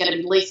speaker, it was going to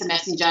be Lisa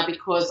Messenger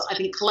because I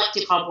think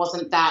Collective Hub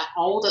wasn't that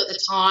old at the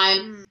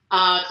time,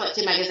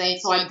 Collective Magazine.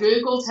 So I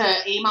Googled her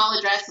email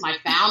address and I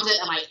found it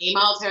and I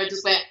emailed her and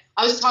just went,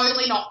 I was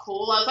totally not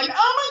cool. I was like,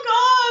 oh, my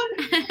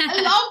God,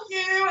 I love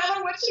you and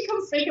I want you to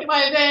come speak at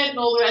my event and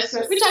all the rest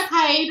of it, which I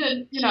paid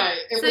and, you know,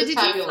 it was fabulous.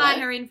 So did you fly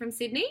her in from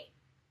Sydney?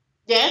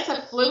 Yes,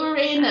 I flew her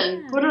in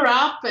and put her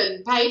up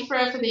and paid for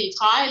her for the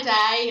entire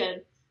day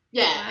and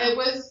yeah, wow. It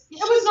was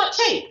not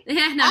cheap.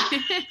 Yeah, no.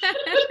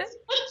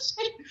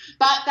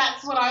 But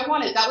that's what I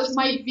wanted. That was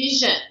my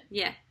vision.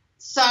 Yeah.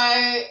 So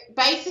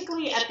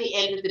basically at the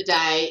end of the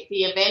day,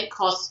 the event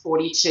cost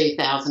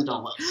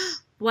 $42,000.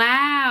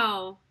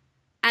 Wow.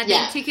 And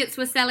then tickets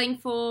were selling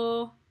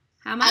for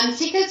how much? And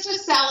tickets were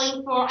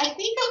selling for, I think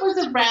it was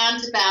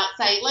around about,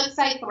 let's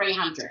say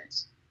 300.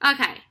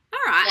 Okay. All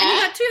right. Yeah. And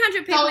you got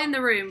 200 people in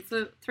the room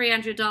for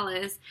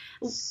 $300.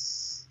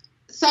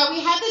 So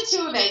we had the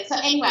 2 events. So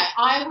anyway,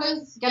 I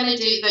was going to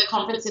do the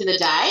conference in the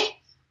day.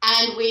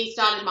 And we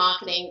started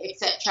marketing,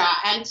 etc.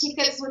 And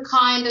tickets were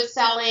kind of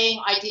selling.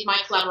 I did my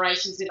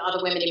collaborations with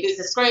other women in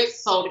business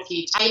groups, sold a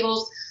few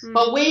tables,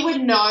 but we were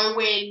nowhere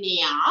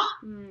near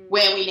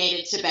where we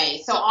needed to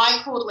be. So I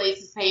called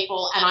Lisa's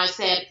people and I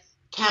said,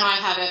 can I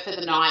have her for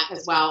the night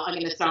as well? I'm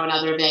going to throw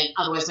another event,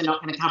 otherwise we're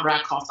not going to cover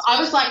our costs.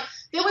 I was like,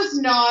 there was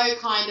no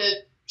kind of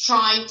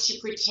trying to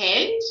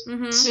pretend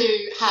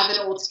to have it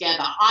all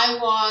together. I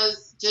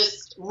was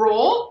just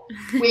raw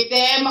with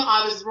them.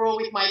 I was raw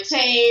with my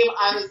team.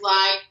 I was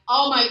like,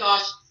 oh my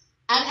gosh.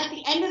 And at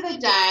the end of the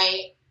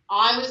day,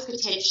 I was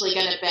potentially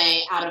going to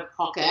be out of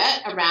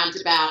pocket around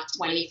about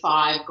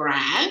 25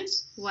 grand.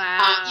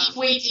 Wow.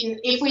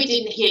 If we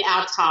didn't hit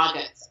our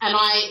targets. And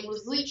I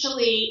was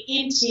literally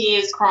in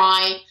tears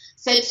crying,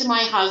 said to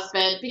my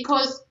husband,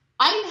 because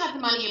I didn't have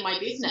the money in my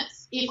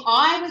business. If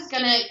I was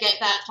going to get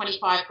that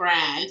 25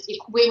 grand, if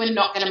we were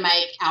not going to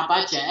make our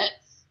budget,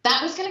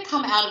 that was going to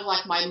come out of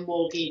like my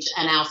mortgage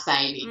and our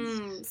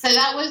savings. So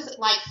that was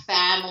like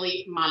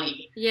family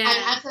money. Yeah. And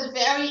as a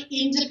very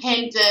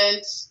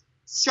independent,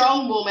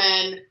 strong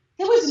woman,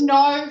 there was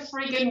no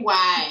friggin'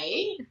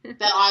 way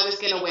that I was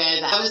going to wear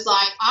that. I was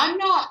like, I'm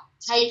not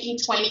taking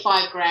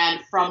 25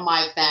 grand from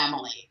my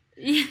family.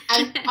 Yeah.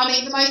 And I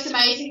mean, the most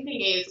amazing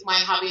thing is my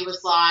hubby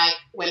was like,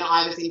 when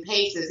I was in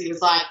pieces, he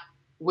was like,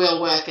 we'll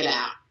work it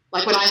out.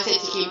 Like when I said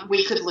to him,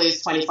 we could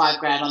lose 25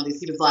 grand on this,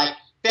 he was like,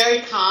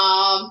 very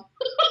calm.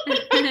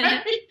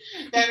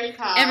 very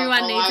calm.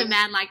 Everyone needs a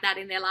man like that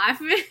in their life.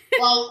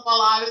 while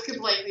I was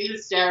completely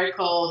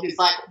hysterical, he's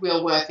like,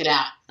 we'll work it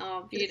out.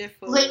 Oh,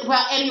 beautiful.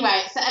 Well,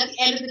 anyway, so at the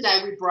end of the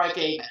day, we broke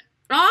even.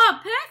 Oh,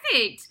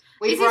 perfect.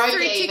 We Is broke this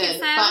through even.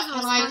 ticket But sales or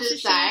can I just say,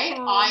 sponsorship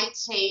or- I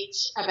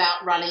teach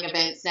about running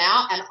events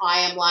now, and I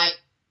am like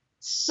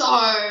so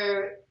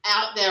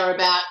out there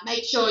about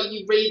make sure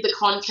you read the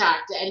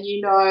contract and you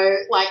know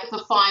like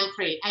the fine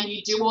print and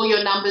you do all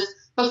your numbers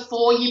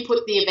before you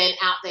put the event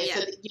out there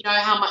so that you know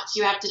how much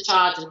you have to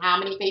charge and how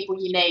many people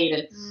you need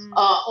and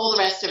all the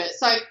rest of it.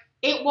 So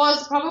it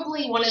was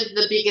probably one of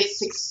the biggest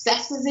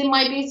successes in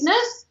my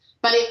business,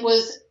 but it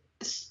was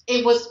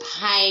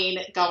pain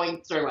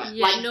going through it.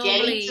 Yeah, like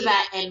getting to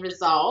that end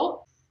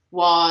result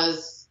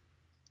was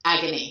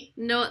agony.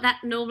 No,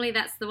 normally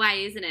that's the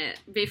way, isn't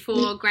it?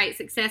 Before great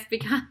success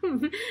great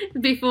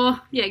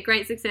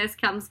success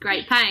comes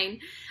great pain.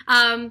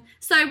 So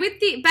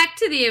back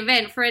to the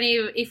event, for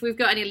if we've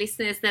got any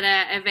listeners that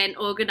are event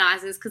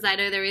organisers, because I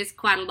know there is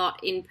quite a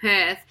lot in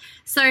Perth.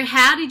 So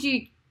how did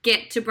you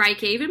get to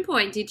break even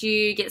point? Did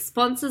you get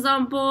sponsors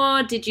on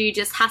board? Did you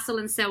just hustle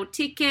and sell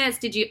tickets?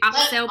 Did you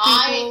upsell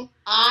people?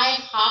 I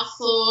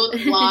hustled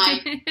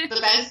like the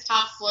best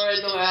hustler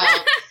in the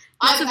world.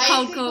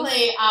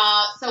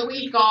 So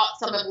we got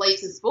some of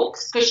Lisa's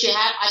books because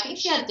I think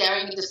she had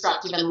Daring and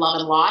Destructive and Love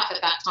and Life at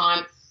that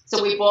time.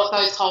 So we bought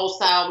those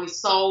wholesale. We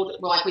sold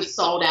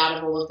out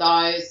of all of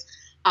those.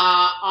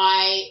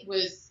 I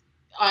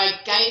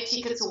gave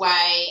tickets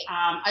away.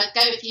 I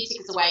gave a few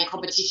tickets away in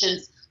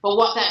competitions. But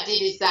what that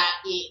did is that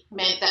it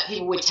meant that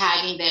people were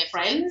tagging their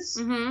friends.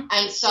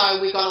 And so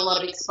we got a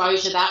lot of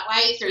exposure that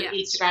way through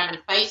Instagram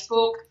and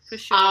Facebook. For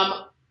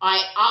sure. I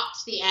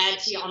upped the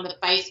ante on the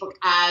Facebook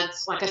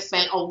ads. Like I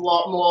spent a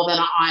lot more than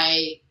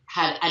I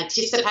had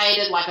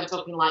anticipated. Like I'm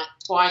talking like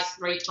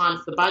 3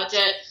 times the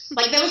budget.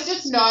 Like there was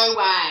just no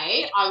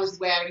way I was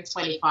wearing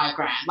 25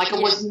 grand. Like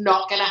it was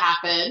not going to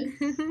happen.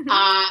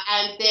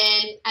 And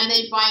then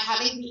by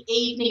having the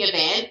evening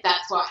event,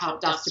 that's what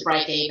helped us to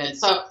break even.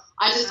 So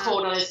I just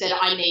called and I said,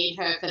 I need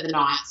her for the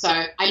night. So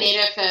I need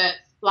her for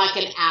like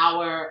an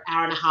hour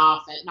and a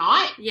half at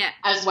night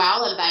as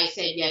well. And they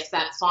said, yes,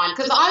 that's fine.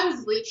 Because I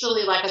was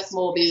literally like a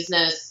small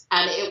business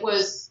and it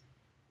was,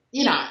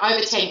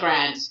 over 10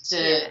 grand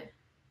to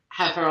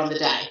have her on the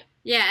day.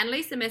 Yeah, and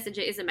Lisa Messenger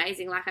is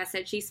amazing. Like I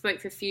said, she spoke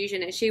for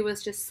Fusion and she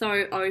was just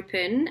so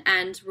open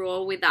and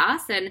raw with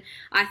us. And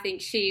I think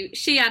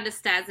she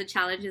understands the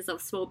challenges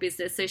of small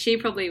business. So she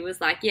probably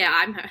was like, yeah,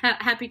 I'm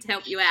happy to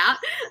help you out.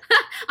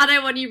 I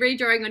don't want you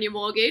redrawing on your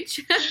mortgage.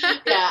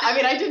 Yeah, I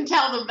mean, I didn't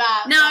tell them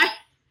that. No.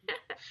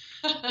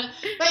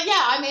 But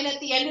yeah, I mean, at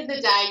the end of the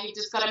day, you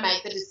just got to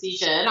make the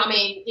decision. I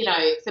mean,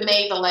 for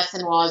me, the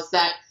lesson was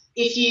that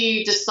if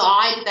you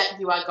decide that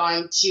you are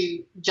going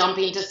to jump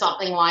into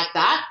something like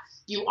that,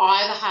 you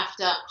either have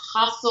to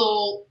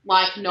hustle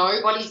like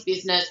nobody's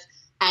business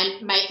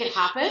and make it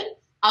happen.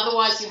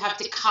 Otherwise, you have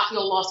to cut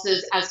your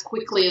losses as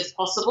quickly as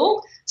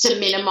possible to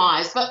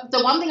minimize. But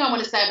the one thing I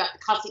want to say about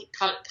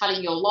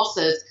cutting your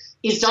losses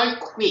is don't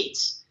quit.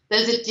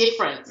 There's a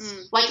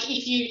difference. Like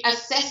if you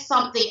assess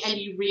something and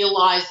you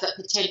realize that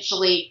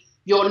potentially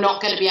you're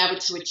not going to be able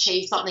to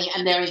achieve something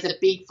and there is a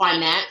big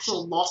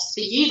financial loss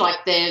for you, like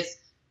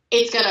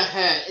it's going to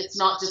hurt. It's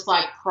not just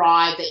like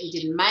pride that you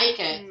didn't make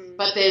it,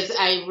 but there's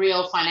a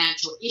real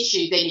financial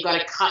issue. Then you've got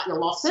to cut your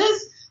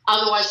losses.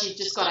 Otherwise, you've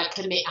just got to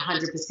commit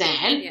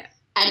 100%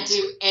 and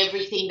do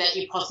everything that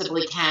you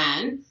possibly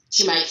can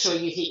to make sure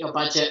you hit your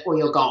budget or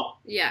your goal.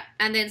 Yeah,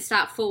 and then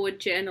start forward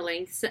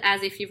journaling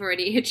as if you've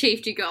already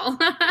achieved your goal.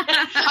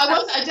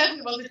 I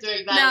definitely wasn't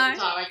doing that at the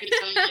time, I can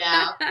tell you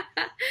now.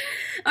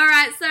 All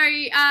right. So,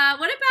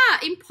 what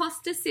about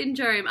imposter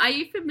syndrome? Are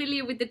you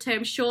familiar with the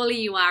term? Surely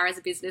you are, as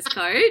a business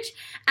coach.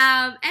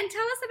 And tell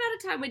us about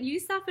a time when you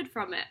suffered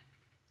from it.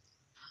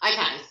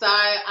 Okay, so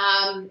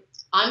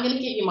I'm going to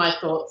give you my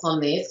thoughts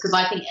on this because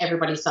I think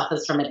everybody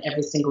suffers from it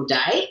every single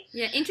day.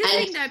 Yeah,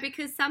 interesting though,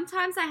 because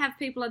sometimes I have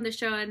people on the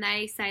show and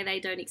they say they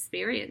don't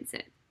experience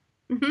it.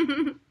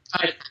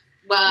 Okay.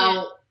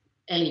 Well,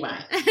 anyway,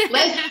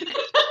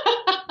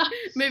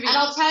 Moving and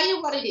on. I'll tell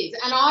you what it is.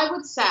 And I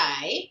would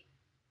say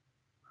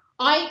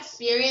I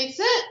experience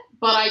it,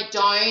 but I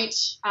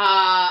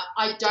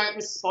don't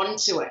respond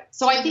to it.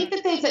 So I think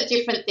that there's a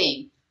different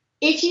thing.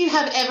 If you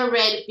have ever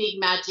read Big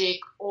Magic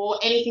or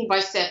anything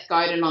by Seth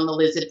Godin on the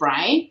lizard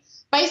brain,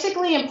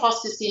 basically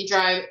imposter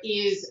syndrome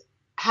is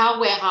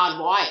how we're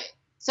hardwired.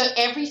 So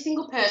every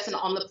single person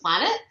on the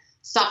planet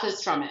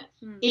suffers from it.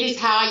 It is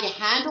how you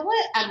handle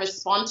it and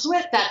respond to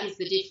it that is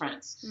the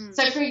difference.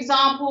 So, for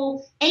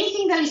example,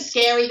 anything that is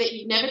scary that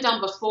you've never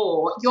done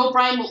before, your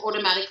brain will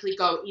automatically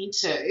go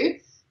into,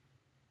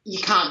 you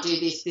can't do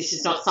this, this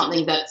is not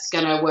something that's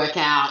going to work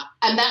out.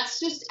 And that's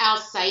just our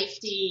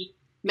safety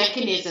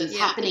mechanisms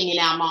happening in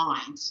our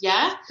mind,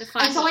 yeah? The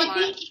fight And so or I flight.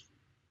 think,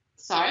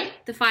 sorry?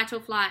 The fight or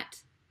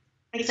flight.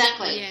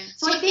 Exactly. Yeah.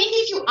 So I think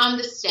if you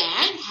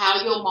understand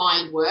how your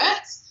mind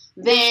works,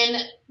 then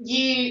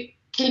you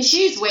can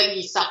choose whether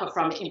you suffer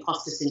from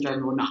imposter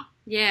syndrome or not.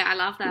 Yeah, I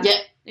love that. Yeah.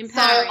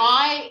 Empowering. So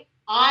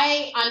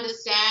I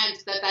understand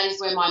that is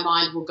where my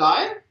mind will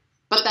go,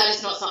 but that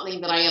is not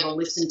something that I ever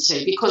listen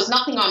to because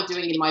nothing I'm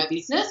doing in my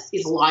business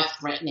is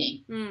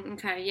life-threatening.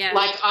 Okay, yeah.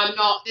 Like I'm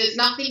not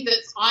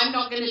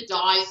going to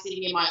die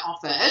sitting in my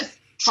office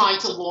trying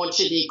to launch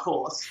a new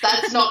course.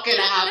 That's not going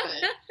to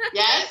happen.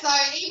 Yeah, so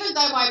even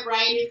though my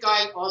brain is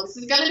going, oh, this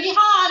is going to be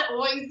hard,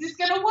 or is this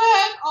going to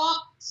work? Oh,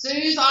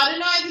 Suze, I don't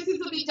know, this is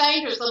a bit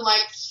dangerous. I'm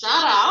like, shut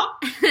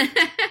up.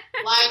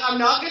 Like, I'm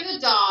not going to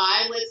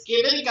die. Let's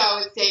give it a go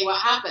and see what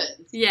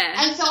happens. Yeah.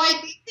 And so I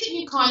think that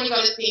you kind of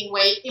got to think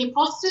where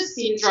imposter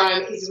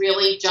syndrome is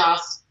really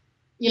just,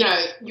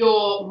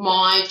 your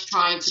mind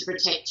trying to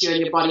protect you and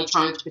your body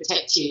trying to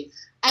protect you.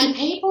 And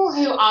people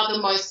who are the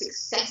most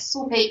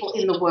successful people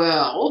in the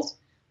world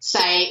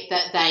say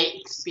that they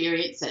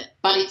experience it,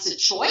 but it's a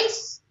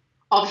choice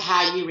of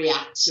how you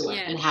react to it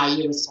and how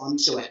you respond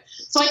to it.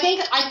 So I think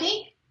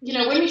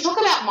when we talk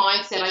about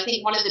mindset, I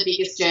think one of the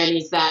biggest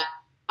journeys that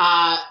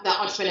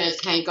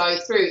entrepreneurs can go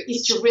through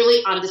is to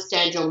really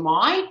understand your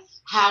mind,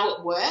 how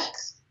it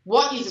works,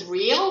 what is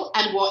real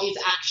and what is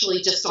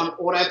actually just on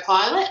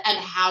autopilot, and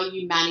how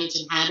you manage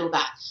and handle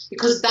that,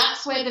 because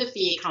that's where the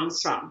fear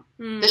comes from.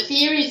 The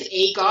fear is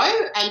ego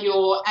and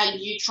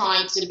you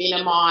trying to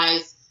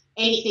minimize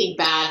anything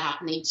bad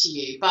happening to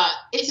you, but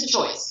it's a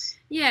choice.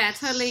 Yeah, I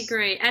totally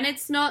agree. And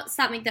it's not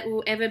something that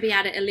we'll ever be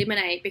able to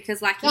eliminate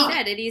because, like you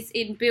said, it is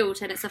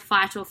inbuilt and it's a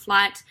fight or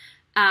flight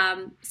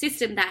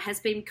system that has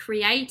been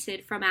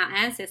created from our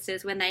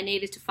ancestors when they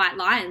needed to fight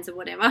lions or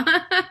whatever.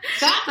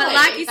 Exactly. But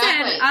like you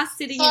said, us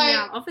sitting in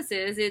our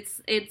offices,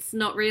 it's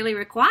not really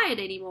required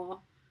anymore.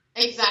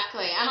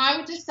 Exactly. And I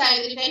would just say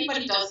that if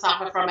anybody does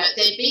suffer from it,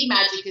 then Big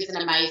Magic is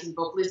an amazing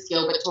book. Liz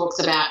Gilbert talks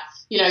about,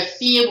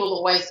 fear will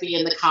always be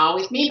in the car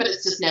with me, but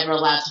it's just never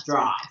allowed to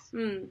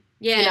drive.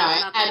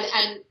 Yeah.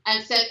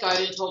 And Seth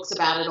Godin talks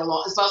about it a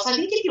lot as well. So I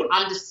think if you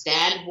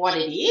understand what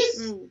it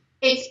is,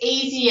 it's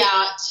easier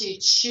to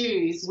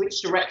choose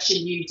which direction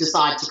you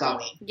decide to go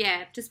in.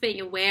 Yeah, just being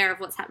aware of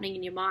what's happening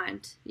in your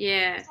mind.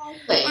 Yeah.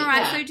 Totally. All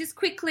right, so just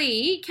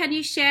quickly, can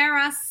you share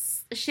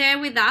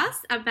with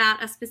us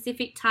about a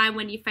specific time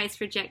when you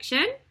faced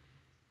rejection?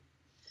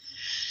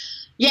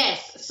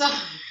 Yes. So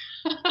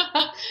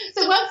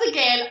once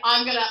again,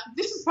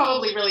 this is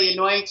probably really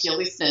annoying to your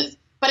listeners,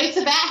 but it's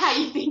about how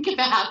you think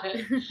about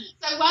it.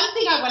 So one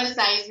thing I want to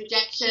say is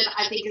rejection,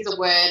 I think, is a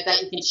word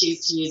that you can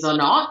choose to use or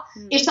not.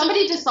 If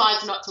somebody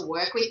decides not to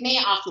work with me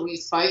after we've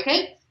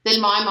spoken,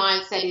 then my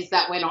mindset is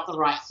that we're not the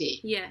right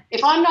fit. Yeah.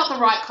 If I'm not the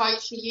right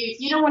coach for you,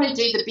 if you don't want to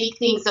do the big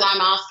things that I'm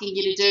asking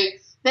you to do,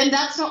 then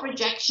that's not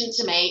rejection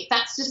to me.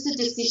 That's just a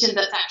decision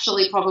that's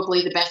actually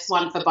probably the best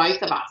one for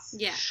both of us.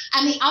 Yeah.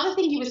 And the other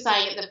thing you were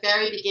saying at the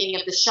very beginning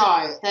of the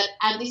show,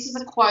 and this is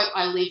a quote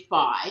I live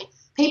by,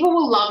 people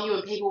will love you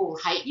and people will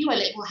hate you,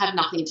 and it will have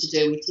nothing to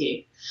do with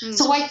you.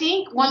 So I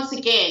think, once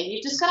again,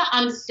 you've just got to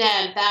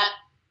understand that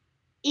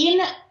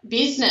in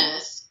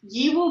business,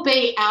 you will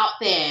be out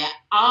there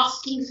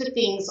asking for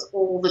things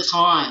all the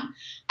time.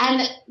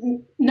 And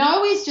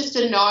no is just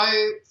a no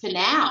for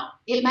now.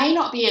 It may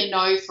not be a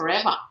no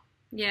forever.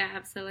 Yeah,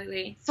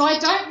 absolutely. So I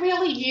don't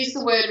really use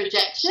the word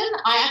rejection.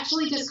 I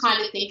actually just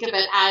kind of think of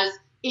it as,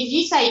 if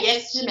you say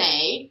yes to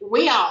me,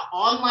 we are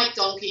on like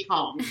Donkey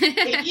Kong.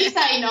 If you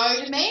say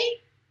no to me,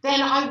 then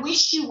I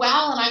wish you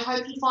well and I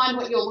hope you find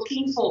what you're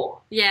looking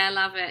for. Yeah, I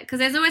love it. Because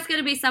there's always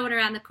going to be someone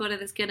around the corner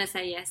that's going to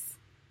say yes.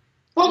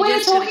 Well, we were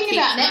talking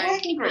about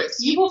networking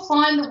groups. You will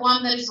find the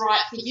one that is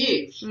right for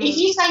you. If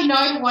you say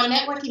no to one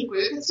networking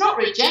group, it's not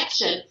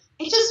rejection.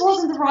 It just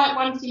wasn't the right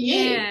one for you.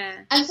 Yeah.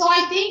 And so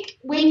I think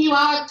when you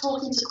are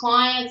talking to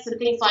clients and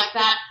things like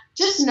that,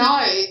 just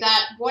know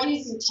that what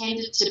is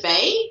intended to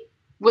be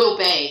will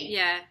be.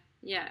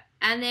 Yeah.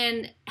 And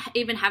then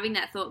even having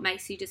that thought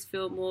makes you just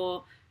feel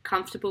more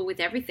comfortable with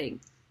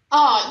everything.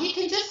 Oh, you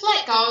can just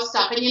let go of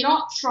stuff, and you're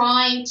not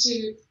trying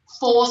to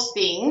force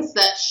things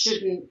that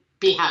shouldn't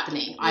be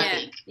happening, I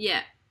think.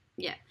 Yeah.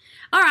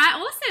 All right,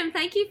 awesome.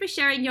 Thank you for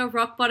sharing your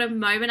rock bottom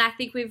moment. I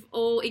think we've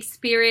all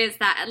experienced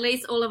that. At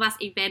least all of us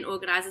event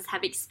organisers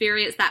have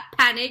experienced that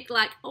panic,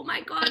 like, oh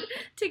my God,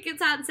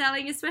 tickets aren't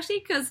selling, especially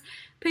because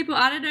people,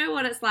 I don't know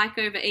what it's like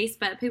over East,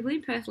 but people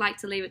in Perth like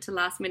to leave it to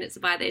last minute to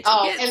buy their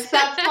tickets.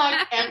 That's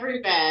like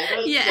everywhere.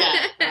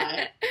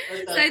 Right.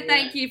 So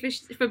thank you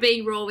for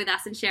being raw with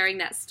us and sharing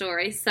that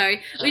story. So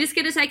we're just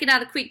going to take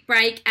another quick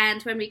break,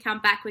 and when we come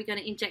back, we're going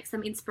to inject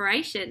some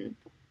inspiration.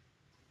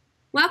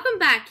 Welcome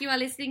back. You are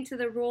listening to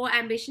the Raw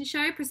Ambition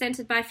Show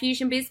presented by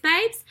Fusion Biz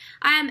Babes.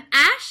 I am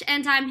Ash,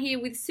 and I'm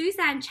here with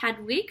Suzanne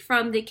Chadwick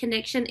from the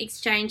Connection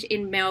Exchange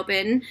in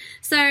Melbourne.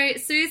 So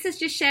Suz has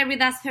just shared with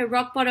us her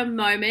rock bottom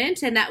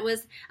moment, and that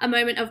was a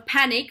moment of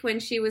panic when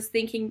she was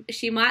thinking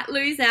she might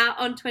lose out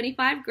on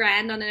 25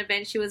 grand on an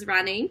event she was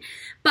running.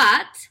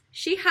 But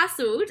she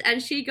hustled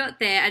and she got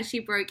there and she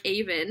broke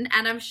even,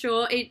 and I'm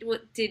sure it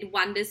did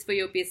wonders for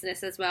your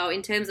business as well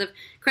in terms of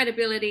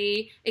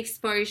credibility,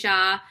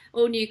 exposure,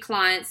 all new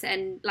clients,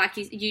 and like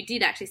you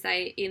did actually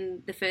say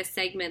in the first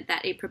segment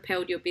that it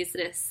propelled your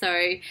business, so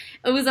it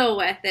was all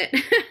worth it.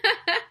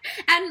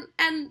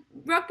 and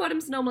rock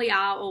bottoms normally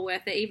are all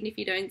worth it, even if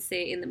you don't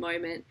see it in the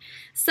moment.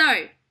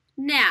 So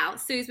now,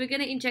 Suz, we're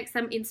going to inject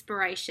some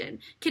inspiration.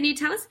 Can you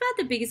tell us about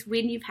the biggest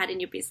win you've had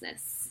in your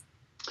business?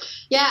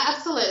 Yeah,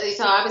 absolutely.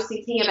 So I was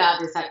thinking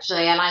about this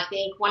actually, and I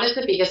think one of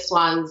the biggest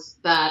ones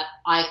that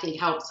I think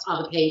helps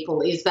other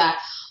people is that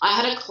I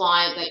had a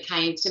client that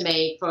came to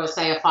me for,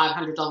 say, a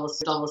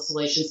 $500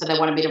 solution. So they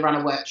wanted me to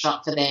run a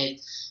workshop for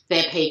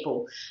their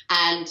people.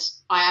 And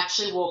I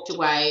actually walked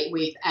away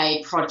with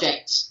a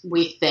project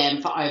with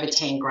them for over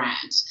 10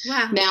 grand.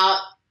 Wow. Now,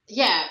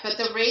 yeah, but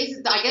the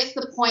reason, I guess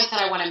the point that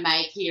I want to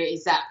make here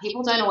is that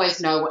people don't always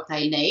know what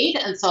they need.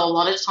 And so a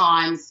lot of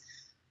times,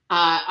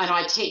 and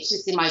I teach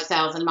this in my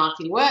sales and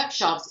marketing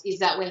workshops, is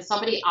that when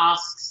somebody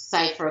asks,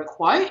 say, for a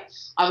quote,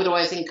 I would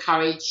always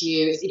encourage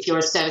you, if you're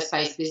a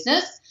service-based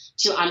business,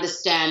 to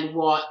understand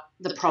what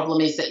the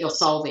problem is that you're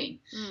solving.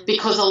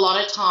 Because a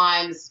lot of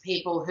times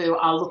people who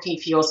are looking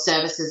for your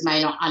services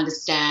may not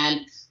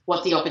understand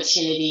what the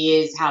opportunity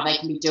is, how they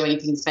can be doing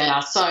things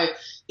better. So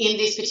in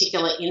this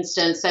particular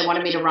instance, they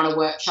wanted me to run a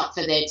workshop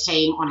for their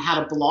team on how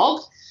to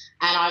blog.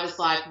 And I was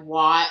like,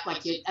 why?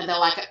 And they're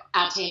like,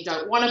 our team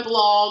don't want to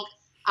blog.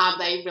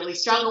 They really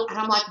struggle. And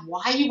I'm like,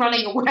 why are you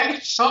running a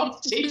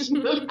workshop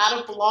teaching them how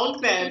to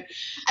blog then?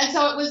 And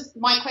so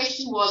my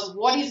question was,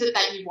 what is it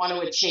that you want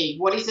to achieve?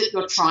 What is it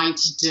you're trying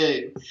to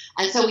do?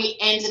 And so we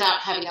ended up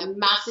having a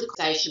massive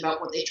conversation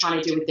about what they're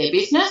trying to do with their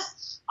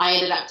business. I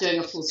ended up doing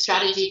a full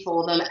strategy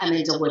for them and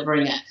then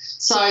delivering it.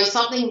 So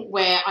something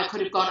where I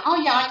could have gone, oh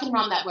yeah, I can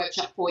run that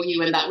workshop for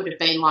you, and that would have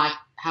been like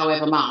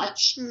however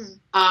much.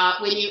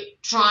 When you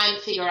try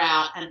and figure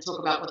out and talk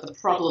about what the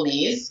problem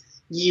is,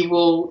 you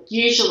will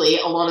usually,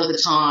 a lot of the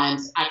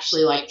times,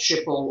 actually like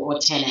triple or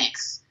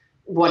 10x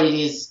what it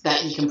is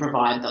that you can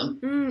provide them.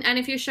 And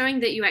if you're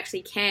showing that you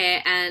actually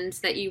care and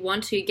that you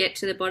want to get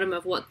to the bottom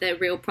of what the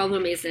real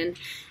problem is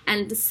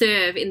and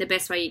serve in the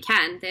best way you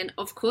can, then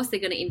of course they're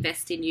going to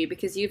invest in you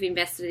because you've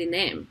invested in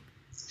them.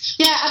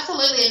 Yeah,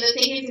 absolutely. And the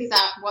thing is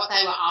that what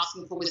they were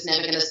asking for was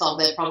never going to solve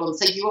their problem.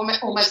 So you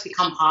almost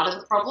become part of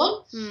the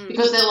problem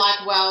because they're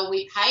like, well,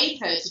 we paid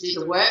her to do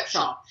the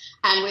workshop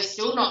and we're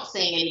still not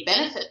seeing any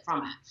benefit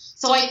from it.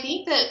 So I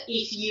think that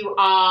if you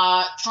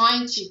are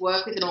trying to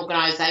work with an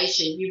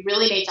organisation, you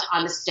really need to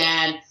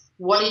understand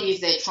what it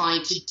is they're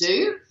trying to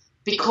do,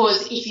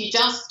 because if you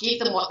just give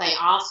them what they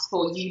ask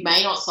for, you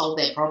may not solve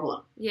their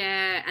problem.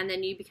 Yeah, and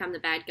then you become the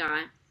bad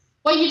guy.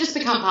 Well, you just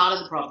become part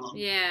of the problem.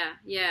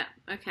 Yeah,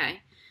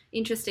 okay.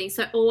 Interesting.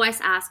 So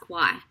always ask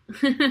why.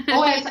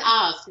 Always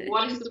ask,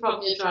 what is the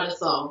problem you're trying to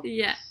solve?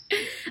 Yeah.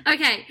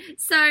 Okay.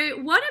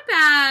 So what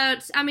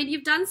about, I mean,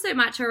 you've done so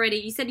much already.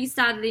 You said you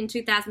started in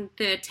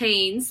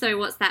 2013. So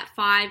what's that,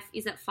 6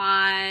 years?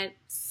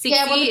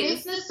 Yeah, well, the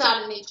business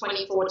started in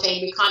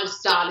 2014. We kind of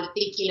started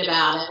thinking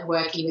about it and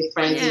working with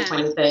friends in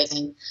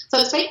 2013.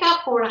 So it's been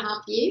about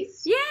 4.5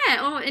 years.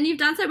 Yeah. And you've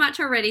done so much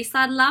already. So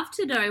I'd love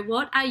to know,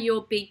 what are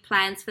your big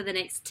plans for the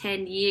next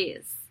 10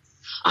 years?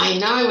 I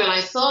know. When I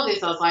saw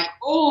this, I was like,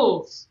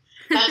 oh,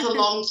 that's a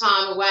long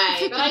time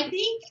away. But I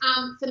think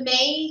for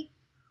me,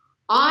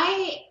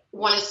 I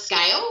want to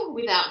scale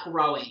without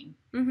growing.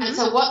 And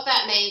so what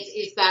that means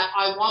is that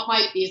I want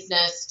my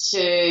business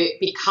to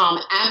become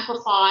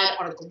amplified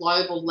on a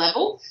global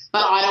level,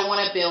 but I don't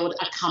want to build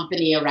a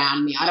company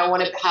around me. I don't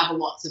want to have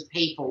lots of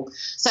people.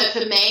 So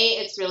for me,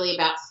 it's really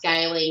about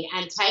scaling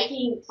and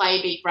taking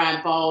Play Big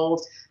Brand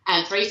Bold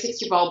and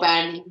 360 Bold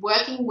Branding,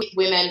 working with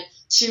women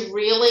to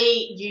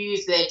really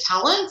use their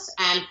talents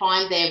and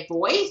find their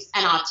voice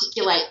and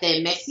articulate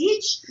their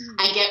message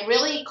and get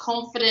really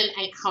confident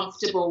and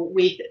comfortable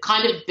with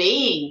kind of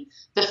being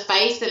the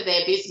face of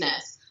their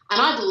business.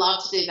 And I'd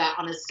love to do that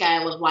on a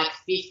scale of like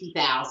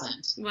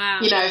 50,000. Wow.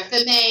 You know, for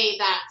me,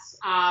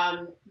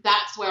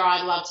 that's where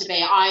I'd love to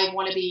be. I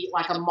want to be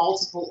like a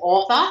multiple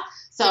author.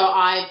 So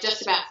I've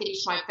just about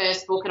finished my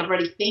first book and I'm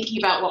already thinking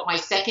about what my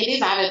second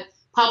is. I haven't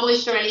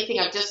published or anything.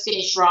 I've just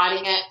finished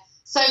writing it.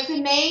 So for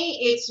me,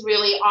 it's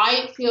really,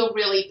 I feel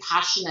really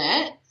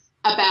passionate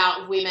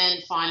about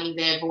women finding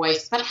their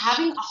voice, but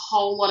having a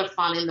whole lot of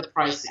fun in the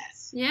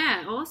process.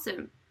 Yeah,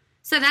 awesome.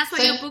 So that's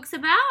what your book's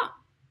about?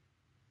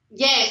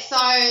 Yeah, so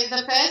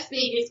the first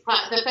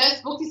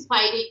book is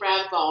Play Big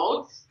Brown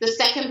Bold. The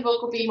second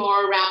book will be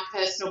more around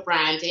personal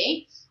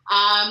branding.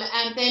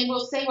 And then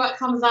we'll see what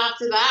comes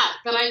after that.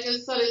 But I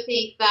just sort of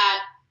think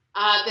that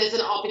there's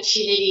an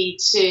opportunity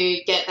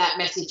to get that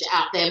message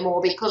out there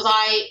more, because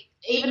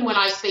even when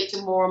I speak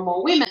to more and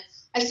more women,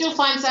 I still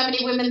find so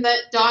many women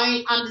that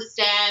don't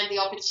understand the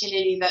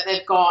opportunity that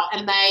they've got,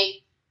 and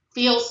they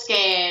feel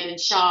scared and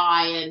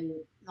shy and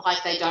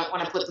like they don't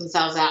want to put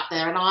themselves out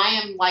there. And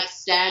I am like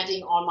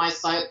standing on my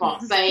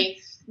soapbox saying,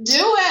 do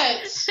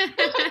it.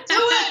 Do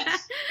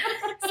it.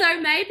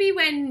 So maybe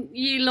when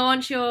you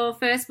launch your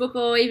first book,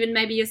 or even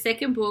maybe your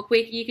second book,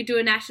 you could do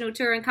a national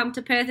tour and come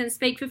to Perth and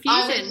speak for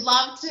Fusion. I would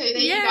love to. There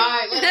you go.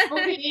 Let's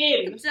book it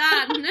in.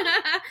 Done.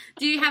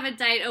 Do you have a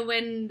date of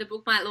when the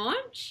book might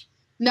launch?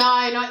 No,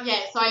 not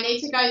yet. So I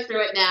need to go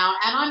through it now.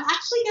 And I'm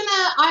actually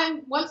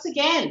once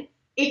again,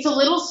 it's a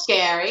little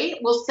scary.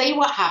 We'll see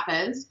what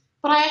happens.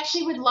 But I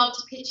actually would love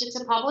to pitch it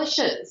to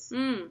publishers.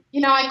 Mm.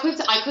 You know, I could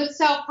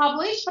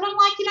self-publish, but I'm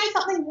like, you know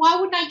something, why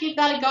wouldn't I give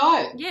that a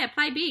go? Yeah,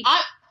 play big.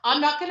 I'm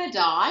not going to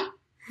die.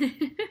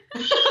 Nothing's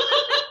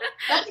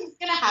going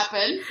to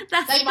happen.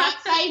 They might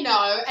say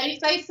no, and if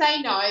they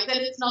say no,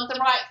 then it's not the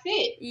right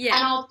fit. Yeah.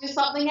 And I'll do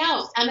something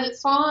else, and it's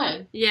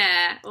fine.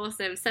 Yeah,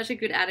 awesome. Such a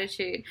good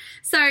attitude.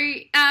 So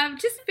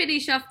just to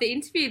finish off the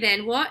interview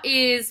then, what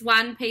is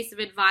one piece of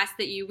advice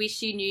that you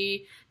wish you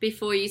knew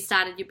before you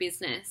started your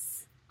business?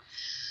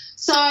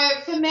 So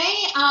for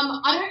me,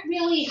 I don't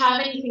really have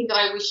anything that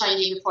I wish I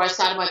knew before I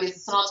started my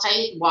business, and I'll tell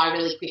you why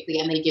really quickly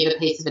and then give a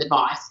piece of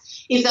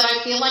advice, is that I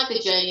feel like the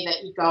journey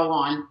that you go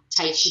on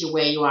takes you to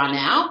where you are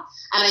now.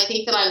 And I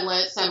think that I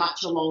learned so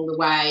much along the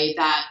way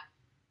that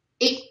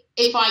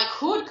if I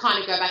could kind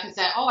of go back and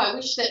say, oh, I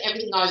wish that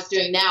everything I was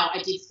doing now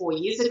I did 4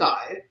 years ago,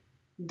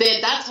 then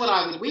that's what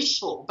I would wish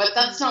for. But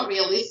that's not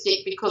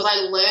realistic, because I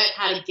learned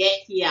how to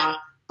get here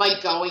by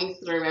going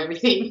through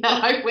everything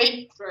that I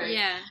went through.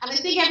 Yeah. And I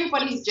think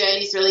everybody's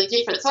journey is really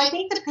different. So I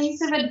think the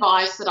piece of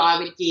advice that I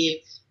would give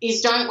is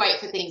don't wait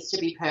for things to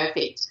be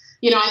perfect.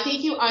 You know, I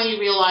think you only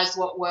realise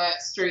what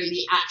works through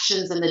the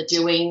actions and the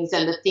doings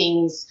and the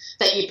things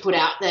that you put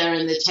out there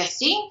and the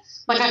testing.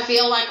 Like, I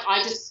feel like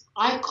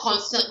I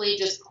constantly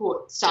just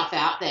put stuff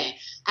out there,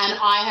 and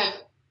I have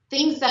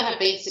things that have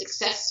been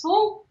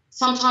successful.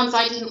 Sometimes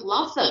I didn't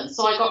love them,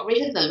 so I got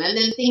rid of them. And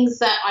then things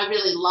that I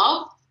really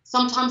loved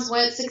sometimes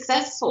weren't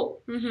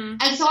successful. Mm-hmm.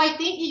 And so I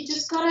think you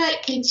just got to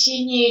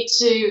continue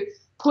to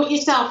put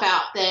yourself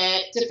out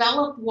there,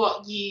 develop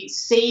what you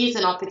see as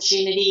an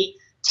opportunity,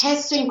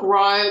 test and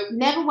grow,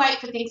 never wait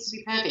for things to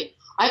be perfect.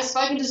 I've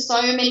spoken to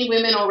so many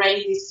women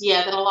already this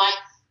year that are like,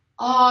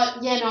 oh,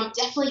 yeah, no, I'm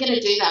definitely going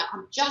to do that.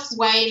 I'm just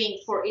waiting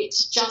for it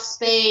to just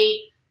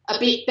be a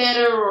bit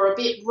better or a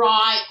bit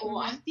right,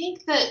 or I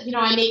think that, you know,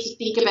 I need to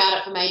think about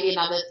it for maybe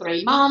another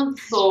 3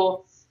 months,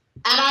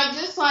 and I'm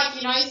just like,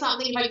 you know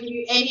something, if I give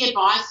you any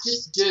advice,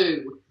 just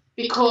do.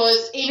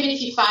 Because even if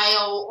you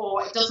fail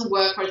or it doesn't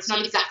work or it's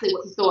not exactly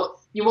what you thought,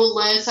 you will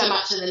learn so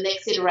much, and the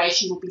next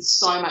iteration will be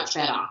so much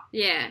better.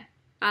 Yeah,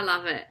 I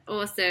love it.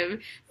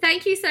 Awesome.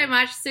 Thank you so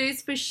much,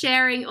 Suze, for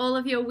sharing all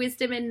of your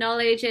wisdom and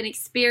knowledge and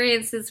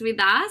experiences with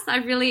us. I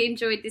really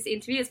enjoyed this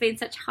interview. It's been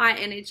such high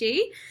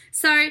energy.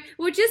 So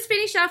we'll just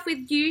finish off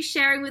with you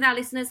sharing with our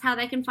listeners how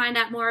they can find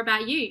out more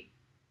about you.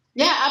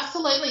 Yeah,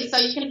 absolutely. So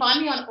you can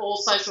find me on all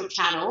social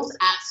channels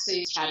at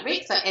Suze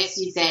Chadwick, so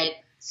SUZCHADWICK.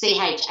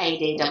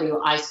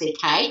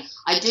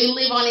 I do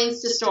live on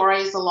Insta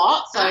Stories a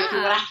lot, so if you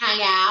want to hang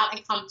out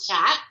and come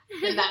chat,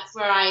 then that's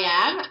where I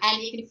am.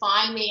 And you can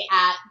find me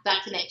at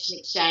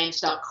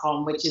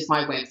theconnectionexchange.com, which is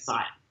my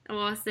website.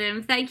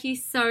 Awesome. Thank you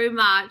so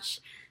much.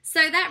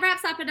 So that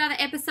wraps up another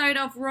episode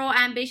of Raw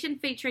Ambition,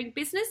 featuring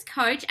business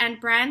coach and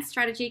brand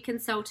strategy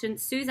consultant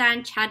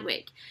Suzanne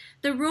Chadwick.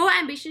 The Raw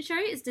Ambition Show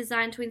is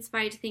designed to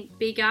inspire you to think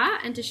bigger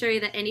and to show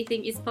you that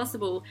anything is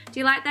possible. Do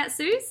you like that,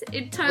 Suze?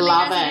 It totally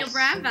goes with your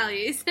brand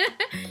values.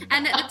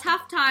 And that the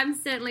tough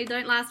times certainly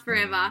don't last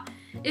forever.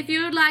 If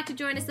you would like to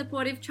join a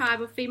supportive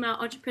tribe of female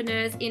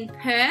entrepreneurs in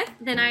Perth,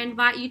 then I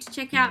invite you to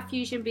check out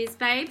Fusion Biz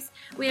Babes.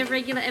 We have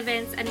regular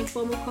events and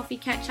informal coffee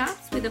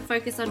catch-ups with a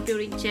focus on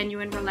building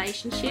genuine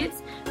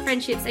relationships,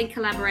 friendships and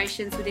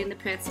collaborations within the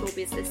Perth small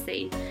business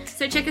scene.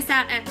 So check us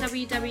out at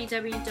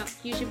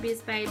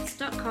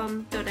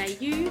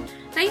www.fusionbizbabes.com.au.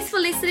 Thanks for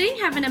listening.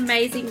 Have an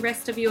amazing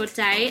rest of your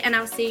day, and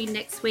I'll see you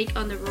next week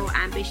on the Raw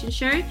Ambition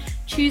Show.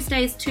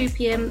 Tuesdays 2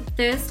 p.m,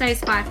 Thursdays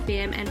 5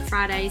 p.m, and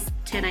Fridays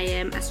 10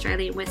 a.m.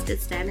 Australian Western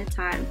Standard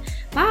Time.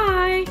 Bye!